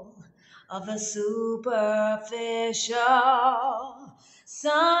full of the superficial.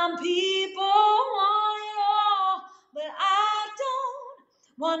 Some people want it all, but I don't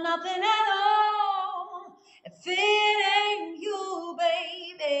want nothing at all. If it ain't you,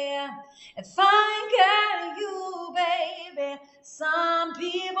 baby, if I ain't got you, baby. Some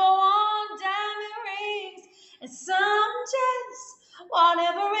people want diamond rings, and some just want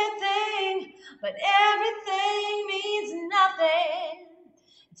everything, but everything means nothing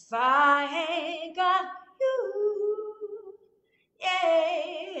if I ain't got you,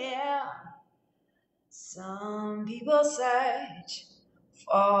 yeah. Some people search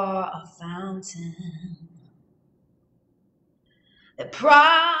for a fountain that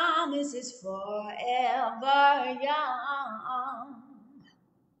promises forever young.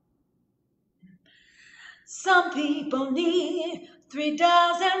 Some people need 3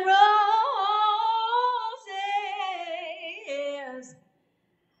 dozen roses,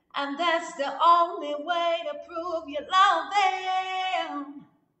 and that's the only way to prove you love them.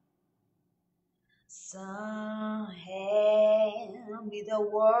 Some hand me the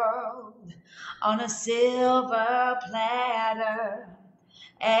world on a silver platter,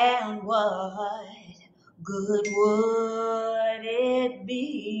 and what good would it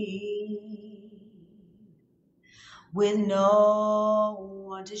be with no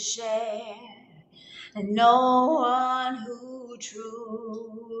one to share and no one who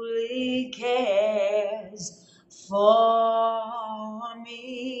truly cares for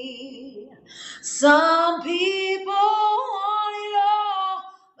me? Some people want it all,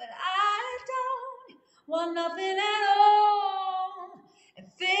 but I don't want nothing at all.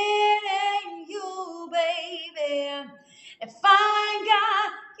 If it ain't you, baby, if I ain't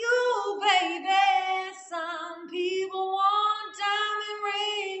got you, baby. Some people want diamond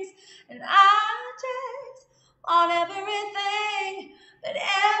rings, and I just want everything, but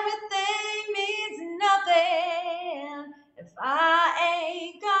everything means nothing if I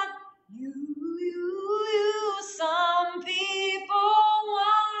ain't got you. Some people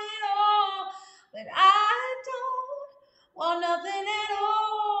want it all, but I don't want nothing at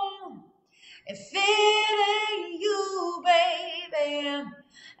all. If it ain't you, baby,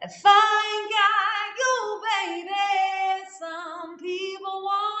 if I ain't got you, baby. Some people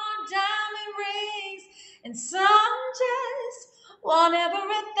want diamond rings, and some just want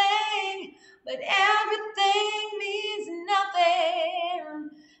everything, but everything means nothing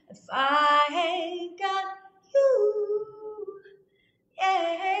if I ain't got you.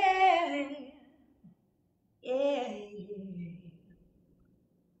 Yeah, yeah.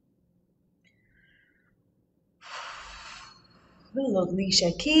 Little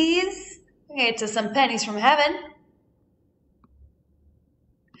Alicia Keys. Okay, to some pennies from heaven.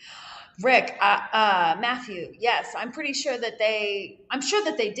 Rick, Matthew, yes, I'm pretty sure that I'm sure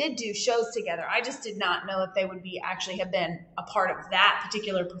that they did do shows together. I just did not know if they would actually have been a part of that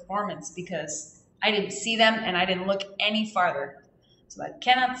particular performance because I didn't see them and I didn't look any farther. So I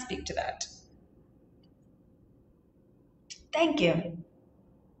cannot speak to that. Thank you.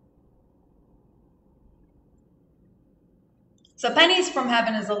 So Pennies from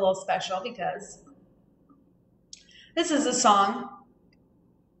Heaven is a little special because this is a song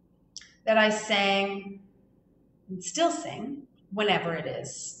that I sang and still sing whenever it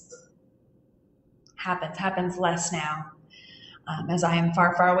is. Happens less now, as I am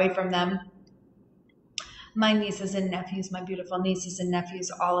far, far away from them. My nieces and nephews, my beautiful nieces and nephews,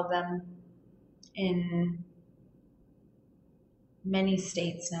 all of them in many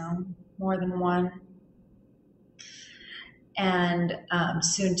states now, more than one, and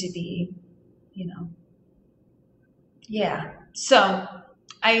soon to be, yeah. So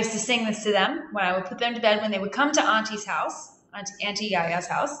I used to sing this to them when I would put them to bed, when they would come to Auntie's house, Auntie Yaya's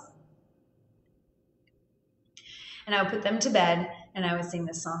house, and I would put them to bed and I would sing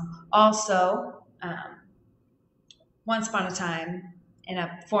this song. Also, once upon a time in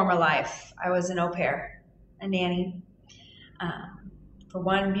a former life, I was an au pair, a nanny, for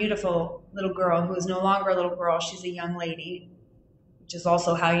one beautiful little girl who is no longer a little girl. She's a young lady, which is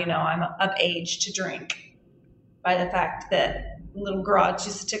also how you know I'm of age to drink, by the fact that the little girl I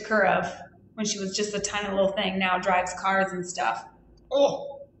used to take care of when she was just a tiny little thing now drives cars and stuff.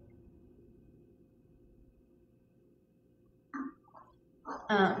 Oh.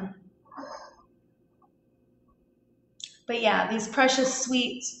 But yeah, these precious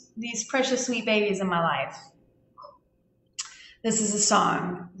sweet babies in my life. This is a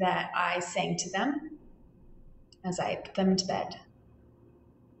song that I sang to them as I put them to bed.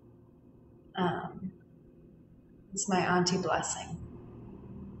 It's my auntie blessing.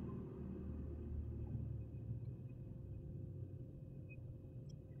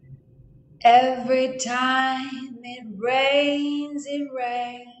 Every time it rains,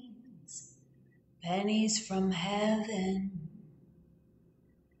 pennies from heaven.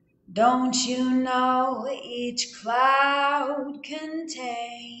 Don't you know each cloud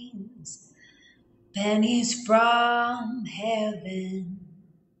contains pennies from heaven?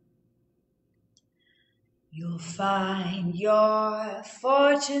 You'll find your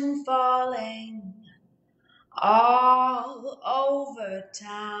fortune falling all over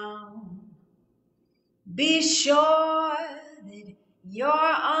town. Be sure that your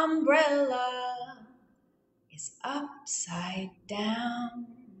umbrella is upside down.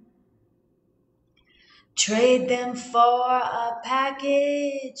 Trade them for a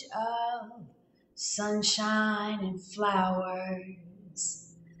package of sunshine and flowers.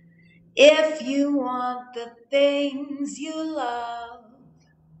 If you want the things you love,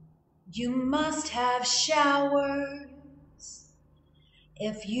 you must have showers.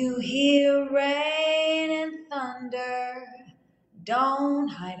 If you hear rain and thunder, don't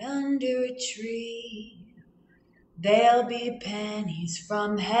hide under a tree. There'll be pennies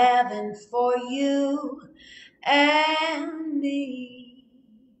from heaven for you and me.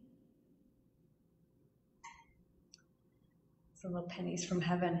 It's a little pennies from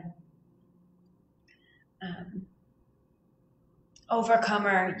heaven.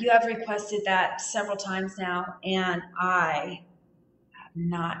 Overcomer, you have requested that several times now, and I have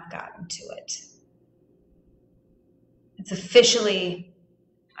not gotten to it.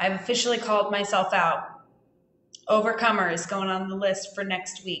 I've officially called myself out. Overcomer is going on the list for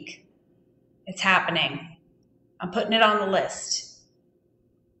next week. It's happening. I'm putting it on the list.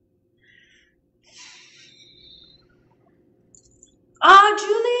 Oh,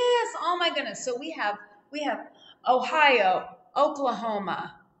 Julius! Oh my goodness. So we have Ohio,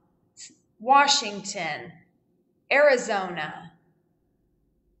 Oklahoma, Washington, Arizona.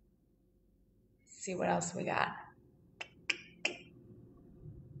 Let's see what else we got.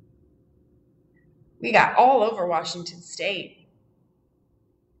 We got all over Washington State.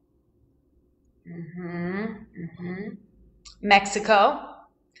 Mexico.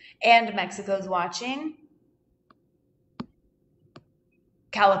 And Mexico's watching.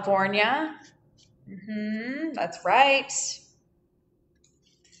 California. That's right.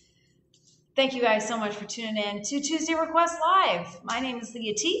 Thank you guys so much for tuning in to Tuesday Request Live. My name is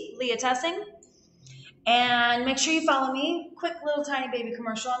Leah Tussing. And make sure you follow me. Quick little tiny baby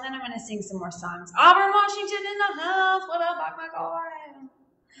commercial, and then I'm going to sing some more songs. Auburn, Washington in the house. What up, Buck McCoy?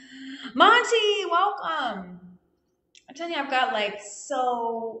 Monty, welcome. I'm telling you, I've got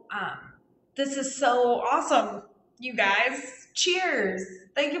this is so awesome, you guys. Cheers.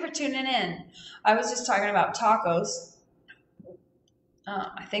 Thank you for tuning in. I was just talking about tacos.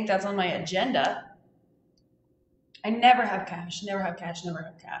 I think that's on my agenda. I never have cash.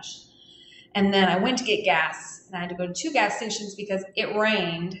 And then I went to get gas, and I had to go to 2 gas stations because it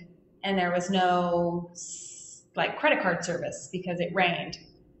rained, and there was no credit card service because it rained.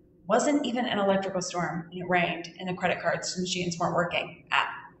 Wasn't even an electrical storm, and it rained, and the credit card machines weren't working at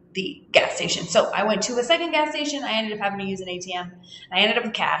the gas station. So I went to a second gas station. I ended up having to use an ATM. I ended up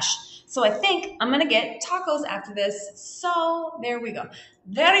with cash. So I think I'm going to get tacos after this. So there we go.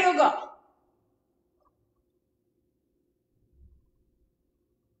 There you go.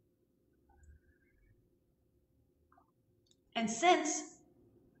 And since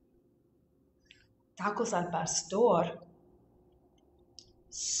tacos al pastor,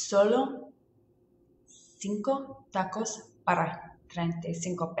 solo 5 tacos para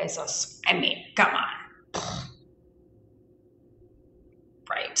 35 pesos. I mean, come on.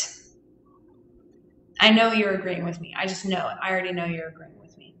 Right. I know you're agreeing with me. I just know it. I already know you're agreeing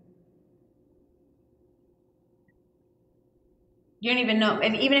with me. You don't even know,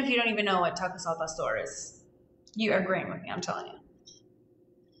 and even if you don't even know what tacos al pastor is, you're agreeing with me, I'm telling you.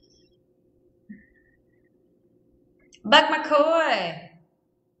 Buck McCoy,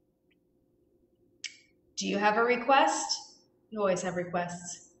 do you have a request? You always have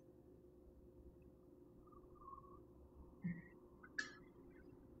requests.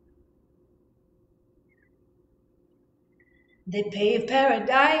 They paved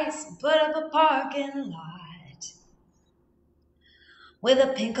paradise and put up a parking lot with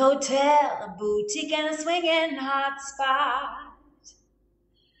a pink hotel, a boutique, and a swinging hot spot.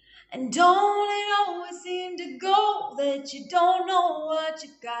 And don't it always seem to go that you don't know what you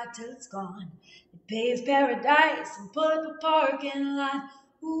got till it's gone? They paved paradise and put up a parking lot.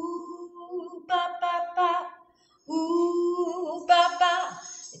 Ooh, ba ba ba. Ooh, ba ba.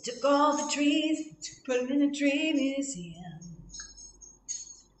 They took all the trees and put them in a tree museum.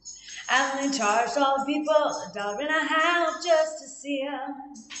 And they charged all the people $1.50 just to see them.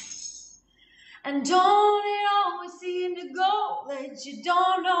 And don't it always seem to go that you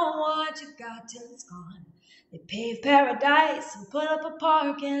don't know what you got till it's gone? They paved paradise and put up a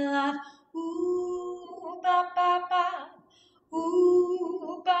parking lot. Ooh, ba ba ba.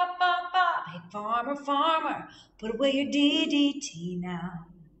 Ooh, ba ba ba. Hey, farmer, farmer, put away your DDT now.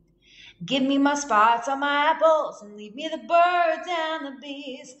 Give me my spots on my apples and leave me the birds and the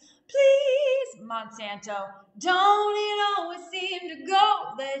bees. Please, Monsanto, don't it always seem to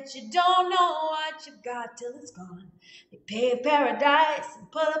go that you don't know what you got till it's gone? They paved paradise and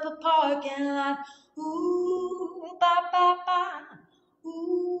put up a parking lot. Ooh, ba ba ba.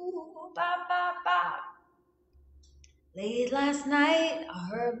 Ooh, ba ba ba. Late last night, I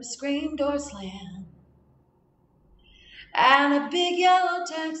heard my screen door slam, and a big yellow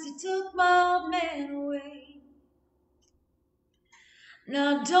taxi took my old man away.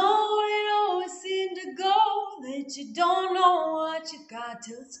 Now don't it always seem to go that you don't know what you got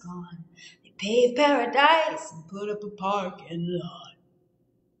till it's gone? They paved paradise and put up a parking lot.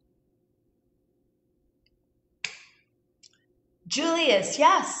 Julius,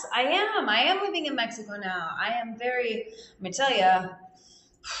 yes, I am. I am living in Mexico now. I am very, let me tell you,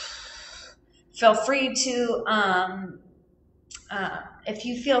 feel free to, if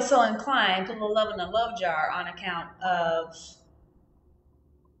you feel so inclined, put a little love in the love jar on account of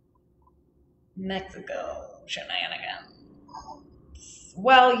Mexico shenanigans.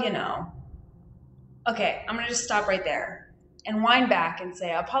 Well, you know. Okay, I'm going to just stop right there and wind back and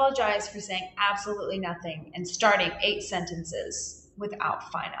say I apologize for saying absolutely nothing and starting 8 sentences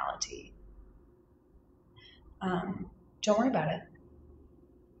without finality. Don't worry about it.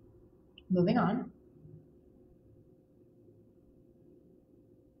 Moving on.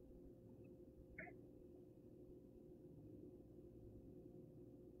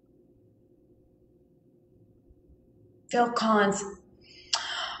 Phil Collins.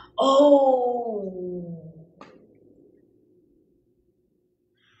 Oh.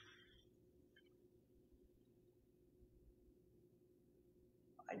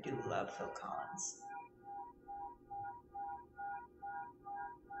 I do love Phil Collins.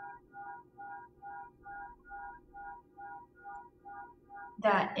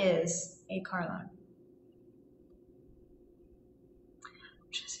 That is a car loan.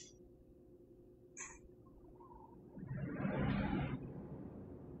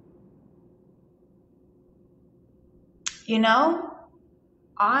 You know,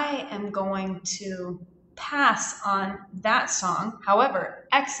 I am going to pass on that song. However,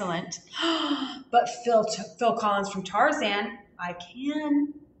 excellent. But Phil Collins from Tarzan, I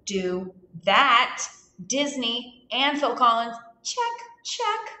can do that. Disney and Phil Collins, check,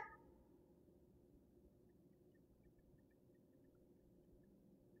 check.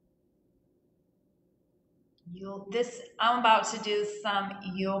 I'm about to do some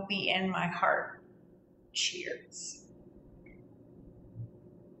You'll Be in My Heart. Cheers.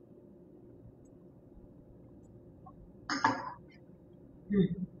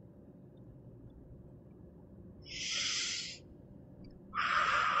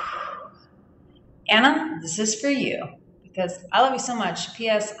 Anna, this is for you because I love you so much.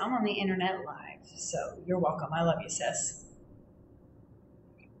 P.S. I'm on the internet live, so you're welcome. I love you, sis.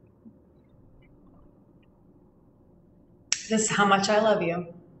 This is how much I love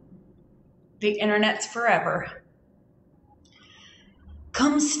you. Big internet's forever.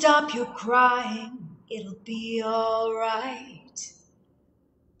 Come stop your crying, it'll be all right.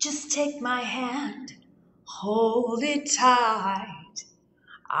 Just take my hand, hold it tight.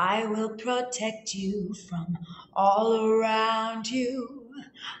 I will protect you from all around you.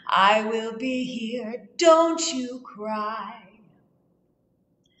 I will be here, don't you cry.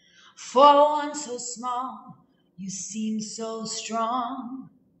 For one so small, you seem so strong.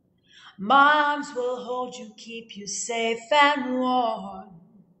 My arms will hold you, keep you safe and warm.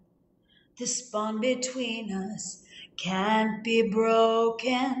 This bond between us can't be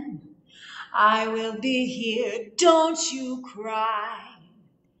broken. I will be here, don't you cry.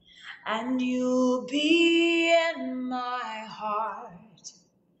 And you'll be in my heart.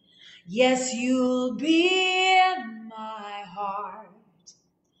 Yes, you'll be in my heart.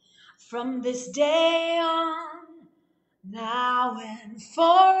 From this day on, now and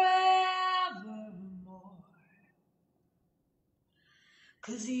forevermore.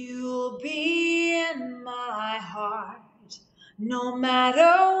 'Cause you'll be in my heart, no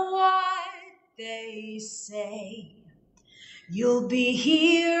matter what they say. You'll be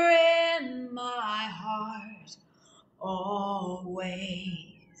here in my heart always.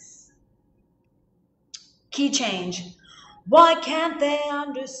 Key change. Why can't they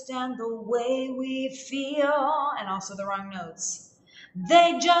understand the way we feel? And also the wrong notes.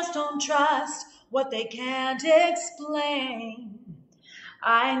 They just don't trust what they can't explain.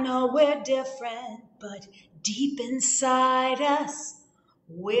 I know we're different, but deep inside us,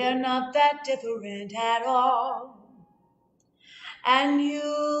 we're not that different at all. And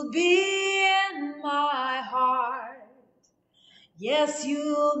you'll be in my heart. Yes,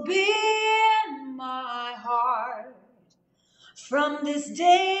 you'll be in my heart. From this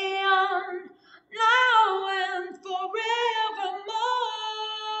day on, now and forevermore.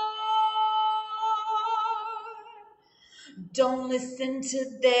 Don't listen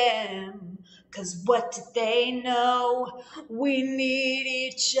to them, 'cause what do they know? We need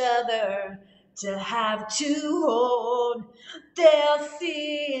each other to have to hold. They'll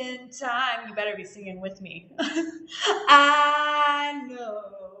see in time. You better be singing with me. I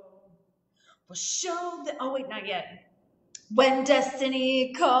know. We'll show them. Oh, wait, not yet. When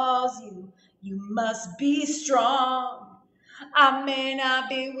destiny calls you, you must be strong. I may not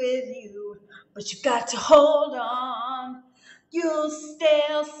be with you, but you got to hold on. You'll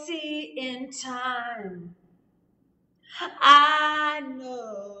still see in time. I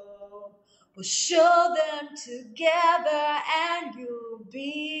know. We'll show them together, and you'll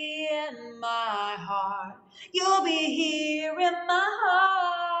be in my heart. You'll be here in my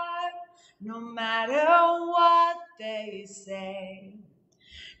heart, no matter what they say.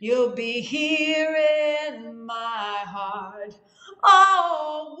 You'll be here in my heart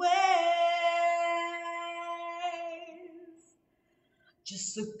always.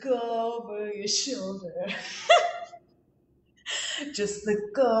 Just look over your shoulder. Just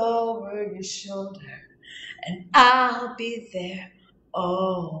look over your shoulder, and I'll be there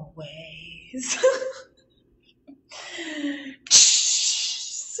always.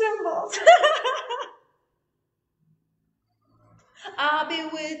 Symbols. I'll be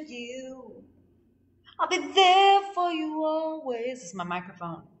with you. I'll be there for you always. This is my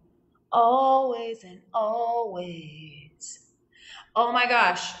microphone. Always and always. Oh my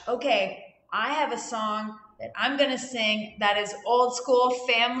gosh. Okay. I have a song that I'm going to sing that is old school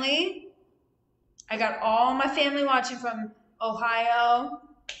family. I got all my family watching from Ohio.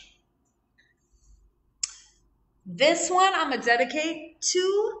 This one I'm going to dedicate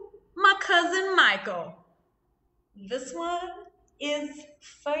to my cousin Michael. This one is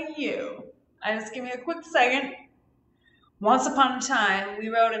for you. Just give me a quick second. Once upon a time, we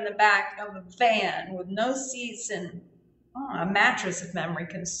rode in the back of a van with no seats and a mattress, if memory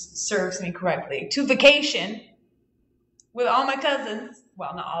serves me correctly, to vacation with all my cousins.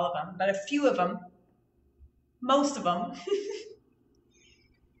 Well, not all of them, but a few of them. Most of them.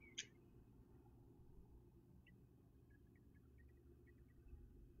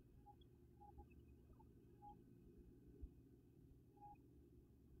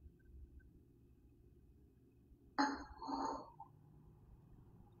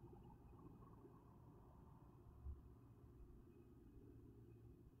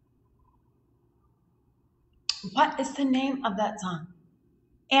 What is the name of that song?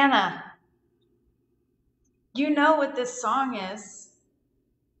 Anna, you know what this song is.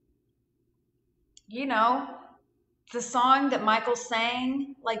 You know, the song that Michael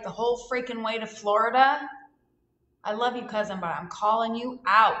sang like the whole freaking way to Florida. I love you, cousin, but I'm calling you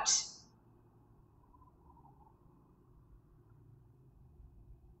out.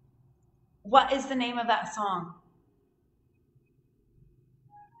 What is the name of that song?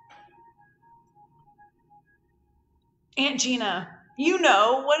 Aunt Gina, you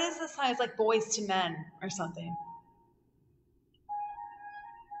know, what is the song? It's like Boys to Men or something.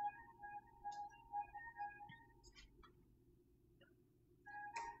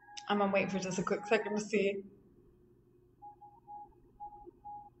 I'm gonna wait for just a quick second to see.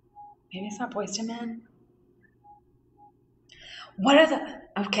 Maybe it's not Boys to Men. What are the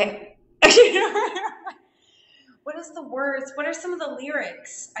okay? What is the words? What are some of the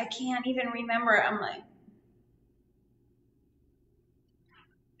lyrics? I can't even remember. I'm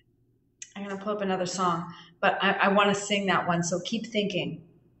gonna pull up another song, but I want to sing that one. So keep thinking.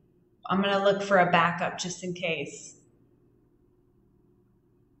 I'm gonna look for a backup just in case.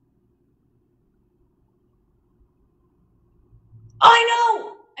 Oh, I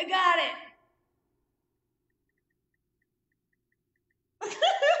know! I got it.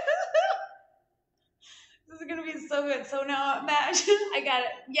 This is gonna be so good. So now, imagine I got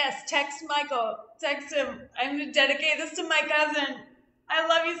it. Yes, text Michael. Text him. I'm gonna dedicate this to my cousin. I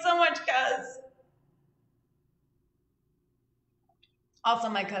love you so much, cuz. Also,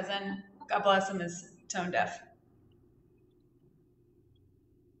 my cousin, God bless him, is tone deaf.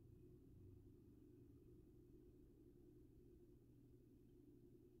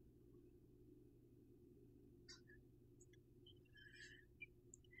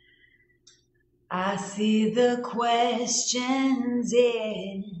 I see the questions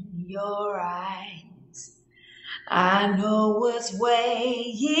in your eyes. I know what's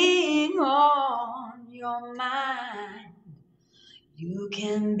weighing on your mind. You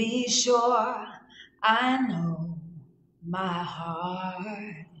can be sure I know my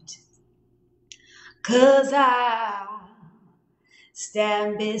heart. 'Cause I'll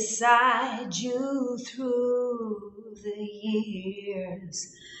stand beside you through the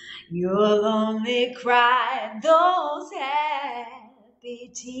years. You'll only cry those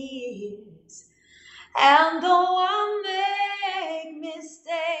happy tears. And though I make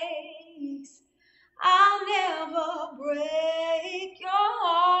mistakes, I'll never break your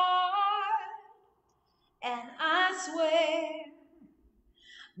heart. And I swear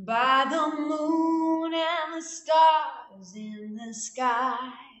by the moon and the stars in the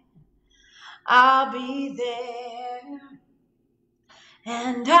sky, I'll be there.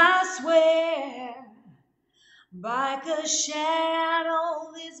 And I swear like a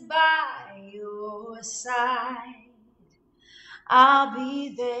shadow is by your side, I'll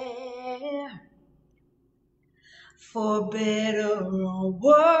be there. For better or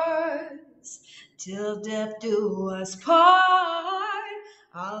worse, till death do us part,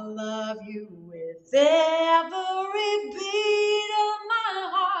 I'll love you with every beat of my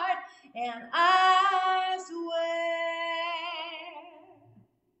heart. And I swear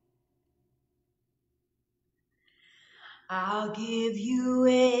I'll give you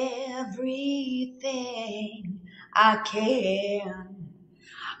everything I can.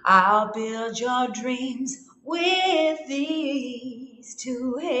 I'll build your dreams with these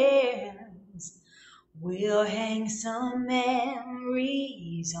two hands. We'll hang some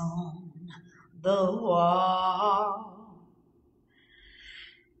memories on the wall.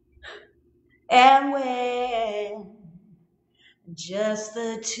 And when just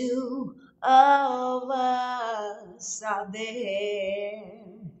the two of us are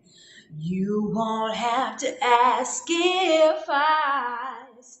there, you won't have to ask if I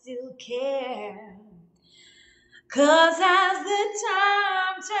still care. 'Cause as the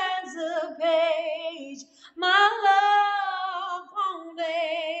time turns the page, my love won't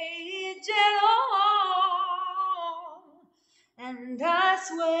age at all. And I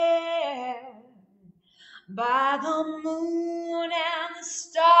swear by the moon and the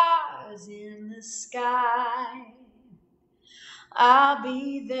stars in the sky, I'll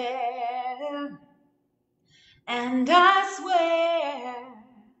be there. And I swear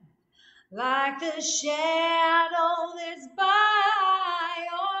like the shadow that's by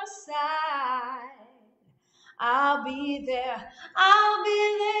your side, I'll be there. I'll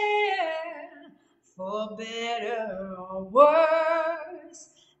be there for better or worse,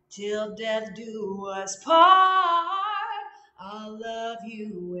 till death do us part. I'll love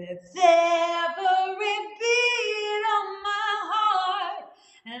you with every beat of my heart.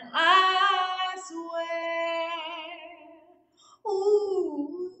 And I swear,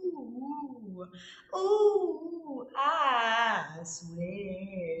 ooh, ooh, I swear.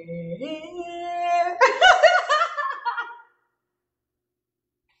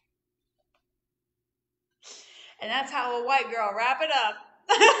 And that's how a white girl wrap it up.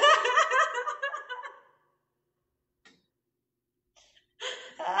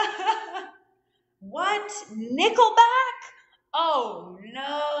 What? Nickelback? Oh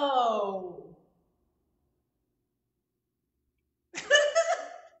no.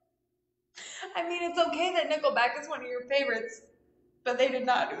 I mean, it's okay that Nickelback is one of your favorites, but they did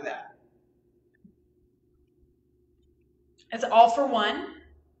not do that. It's All for One.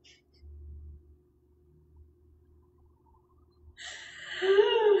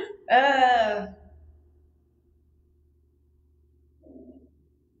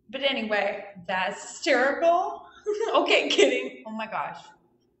 But anyway, that's hysterical. Okay, kidding. Oh my gosh.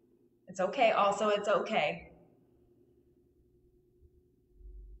 It's okay. Also, it's okay.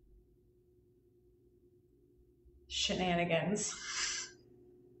 Shenanigans.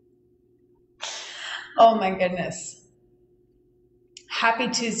 Oh my goodness. Happy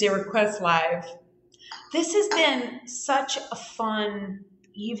Tuesday Request Live. This has been such a fun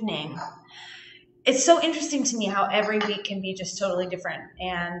evening. It's so interesting to me how every week can be just totally different.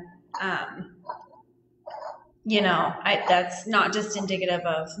 And, that's not just indicative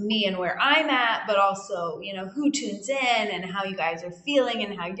of me and where I'm at, but also, who tunes in and how you guys are feeling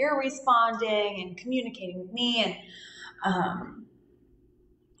and how you're responding and communicating with me and,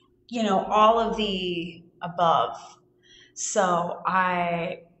 all of the above. So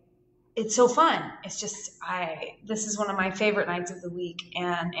it's so fun. It's just, this is one of my favorite nights of the week,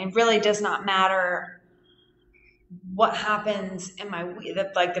 and it really does not matter what happens in my week,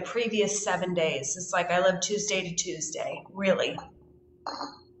 like the previous 7 days. It's like I live Tuesday to Tuesday, really.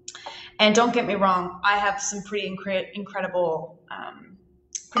 And don't get me wrong, I have some pretty incredible,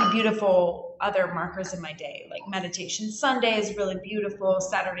 pretty beautiful other markers in my day. Like Meditation Sunday is really beautiful.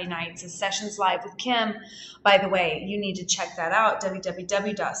 Saturday nights is Sessions Live with Kim. By the way, you need to check that out,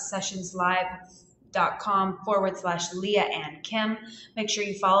 www.sessionslive.com/Leah and Kim. Make sure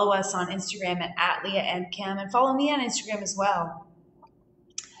you follow us on Instagram at Leah and Kim, and follow me on Instagram as well.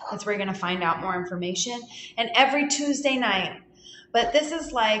 That's where you're going to find out more information. And every Tuesday night, but this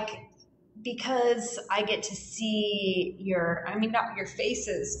is like, because I get to see not your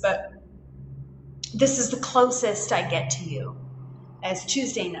faces, but this is the closest I get to you as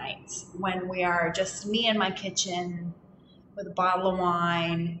Tuesday nights, when we are just me in my kitchen with a bottle of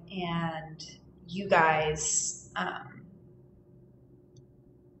wine and you guys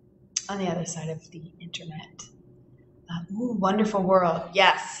on the other side of the internet. Wonderful world.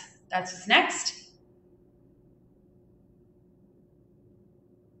 Yes, that's what's next.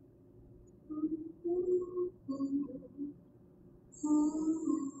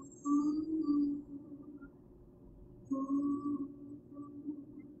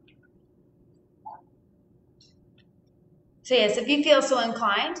 So yes, if you feel so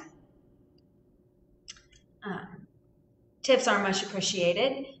inclined, tips are much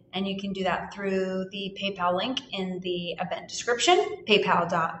appreciated, and you can do that through the PayPal link in the event description,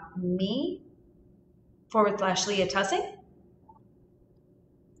 paypal.me/Leah Tussing.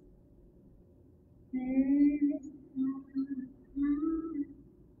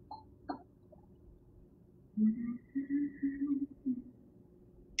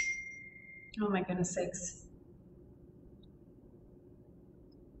 Oh my goodness sakes.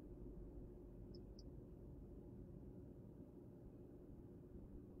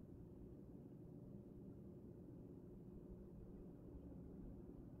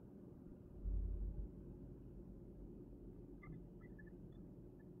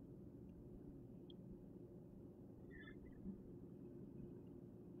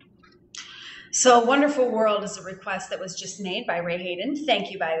 So Wonderful World is a request that was just made by Ray Hayden.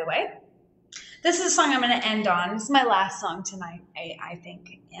 Thank you, by the way. This is a song I'm going to end on. This is my last song tonight, I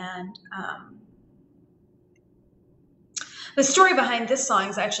think. And the story behind this song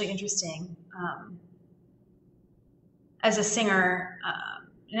is actually interesting. As a singer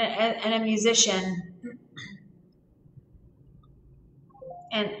and a musician,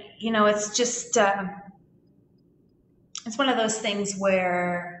 and it's just it's one of those things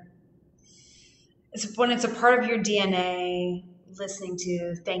where when it's a part of your DNA, listening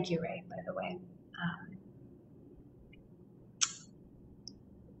to, thank you, Ray, by the way.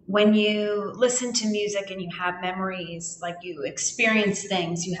 When you listen to music and you have memories, like you experience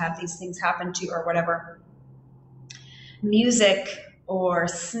things, you have these things happen to you or whatever, music or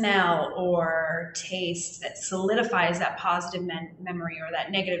smell or taste that solidifies that positive memory or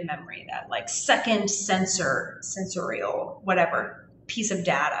that negative memory, that like second sensorial, whatever, piece of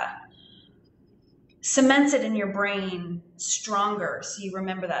data, cements it in your brain stronger, so you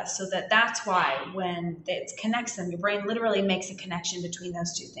remember that. So that's why when it connects them, your brain literally makes a connection between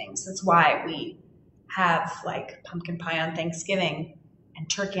those two things. That's why we have like pumpkin pie on Thanksgiving and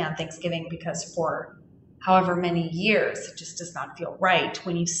turkey on Thanksgiving, because for however many years it just does not feel right.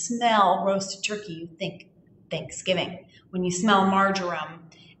 When you smell roasted turkey, you think Thanksgiving. When you smell marjoram,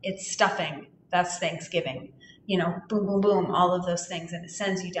 it's stuffing. That's Thanksgiving. boom, boom, boom, all of those things, and it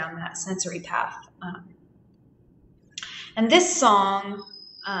sends you down that sensory path. And this song,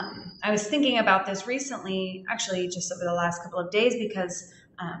 I was thinking about this recently, actually just over the last couple of days, because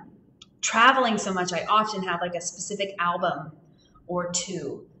traveling so much, I often have like a specific album or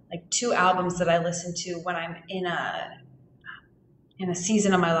two, like two albums that I listen to when I'm in a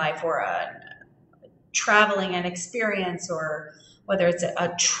season of my life, or traveling an experience, or whether it's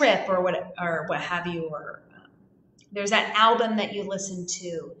a trip or what have you, or there's that album that you listen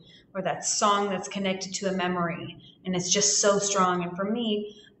to, or that song that's connected to a memory, and it's just so strong. And for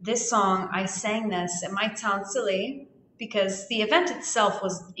me, this song, I sang this, it might sound silly because the event itself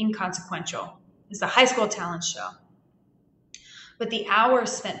was inconsequential. It was a high school talent show. But the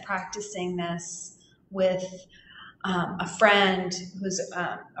hours spent practicing this with a friend who's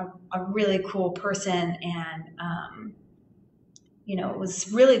a really cool person, and it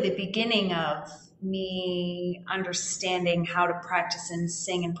was really the beginning of me understanding how to practice and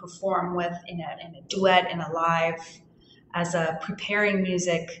sing and perform in a duet, in a live, as a preparing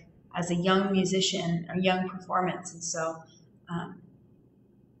music, as a young musician, a young performance. And so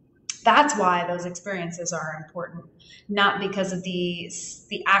that's why those experiences are important, not because of the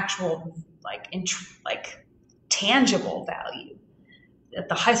actual tangible value. At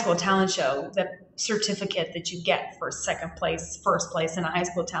the high school talent show, the certificate that you get for second place, first place in a high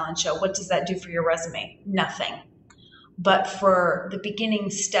school talent show, what does that do for your resume? Nothing. But for the beginning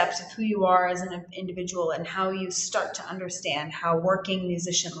steps of who you are as an individual, and how you start to understand how working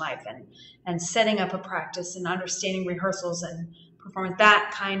musician life and setting up a practice and understanding rehearsals and performance,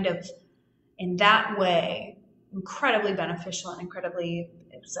 that kind of, in that way, incredibly beneficial and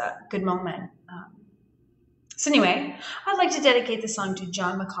it's a good moment. So anyway, I'd like to dedicate this song to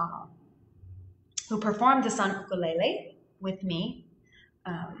John McConnell, who performed this on ukulele with me.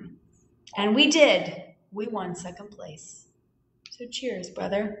 And we won second place. So cheers,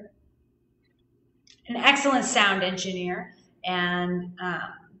 brother. An excellent sound engineer and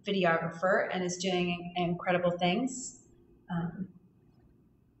videographer, and is doing incredible things.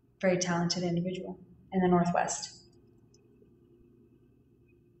 Very talented individual in the Northwest.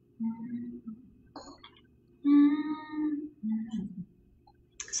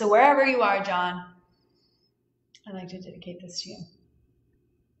 So wherever you are, John, I'd like to dedicate this to you.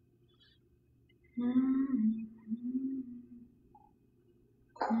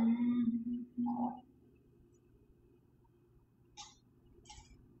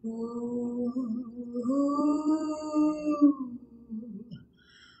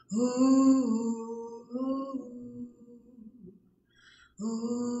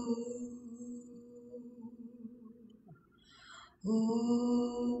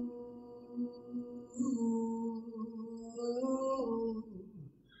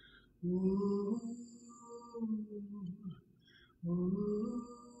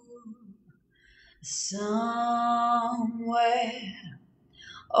 Somewhere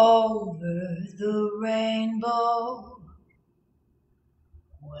over the rainbow,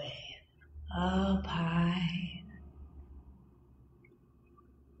 way up high.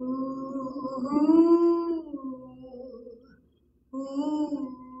 Ooh,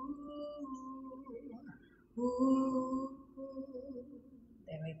 ooh, ooh.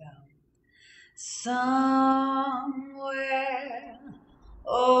 There we go. Somewhere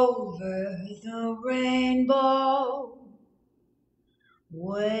over the rainbow,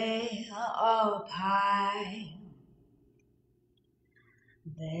 way up high,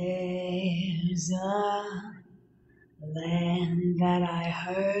 there's a land that I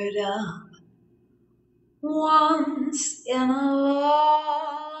heard of once in a lullaby.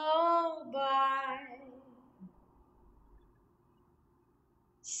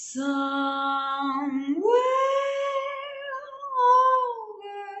 Somewhere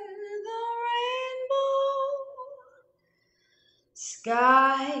over the rainbow,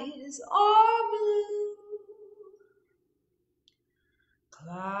 skies are blue,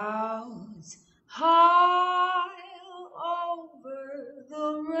 clouds high over the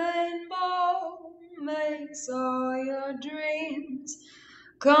rainbow, makes all your dreams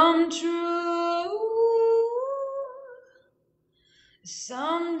come true.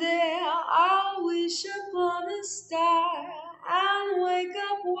 Someday I'll wish upon a star and wake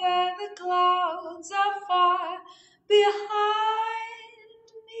up where the clouds are far behind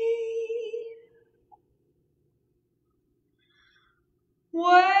me,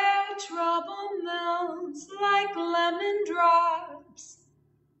 where trouble melts like lemon drops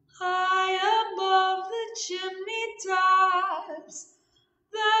high above the chimney tops.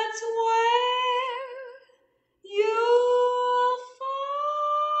 That's where you'll find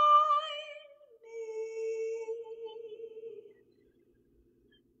me.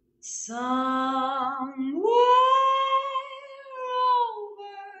 Somewhere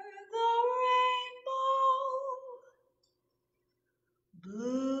over the rainbow,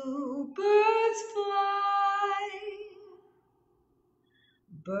 bluebirds fly.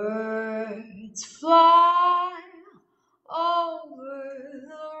 Birds fly over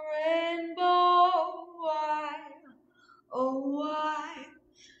the rainbow. Why, oh why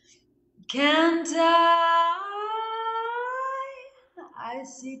can't I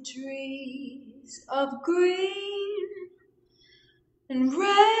see trees of green and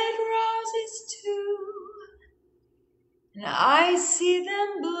red roses too, and I see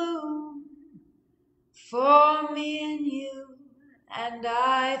them bloom for me and you, and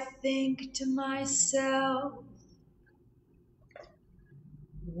I think to myself,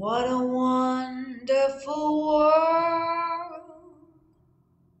 what a wonderful world.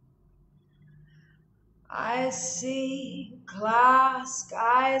 I see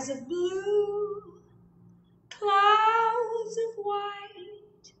skies of blue, clouds of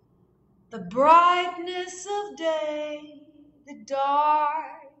white, the brightness of day, the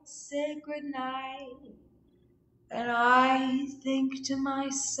dark, sacred night. And I think to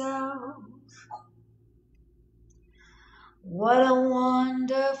myself, what a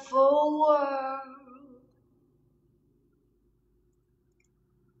wonderful world.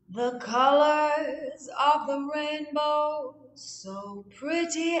 The colors of the rainbow, so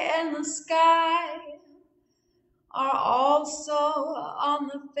pretty in the sky, are also on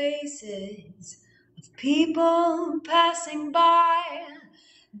the faces of people passing by.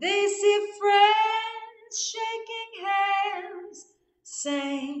 They see friends shaking hands,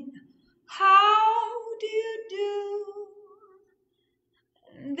 saying, how do you do?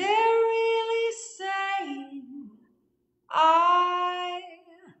 And they're really saying, I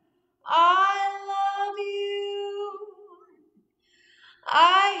love you.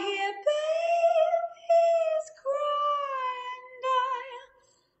 I hear babies cry and I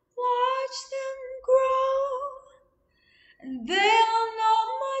watch them grow, and they'll know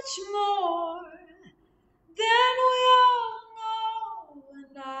much more than we all know.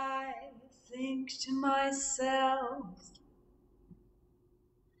 And I think to myself,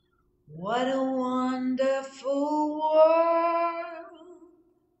 what a wonderful world.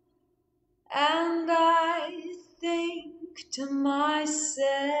 And I think to myself,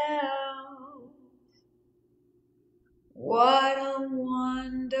 what a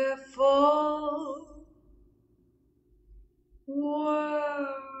wonderful world.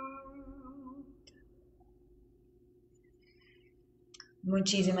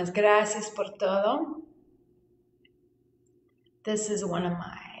 Muchísimas gracias por todo. This is one of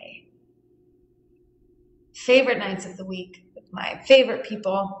my favorite nights of the week with my favorite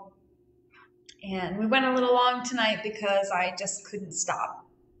people. And we went a little long tonight because I just couldn't stop.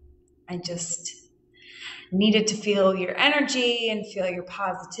 I just needed to feel your energy and feel your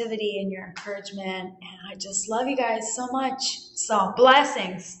positivity and your encouragement. And I just love you guys so much. So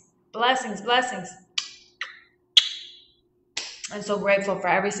blessings, blessings, blessings. I'm so grateful for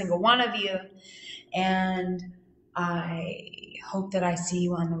every single one of you. And I hope that I see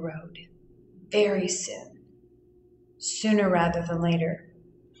you on the road very soon. Sooner rather than later.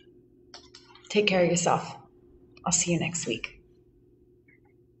 Take care of yourself. I'll see you next week.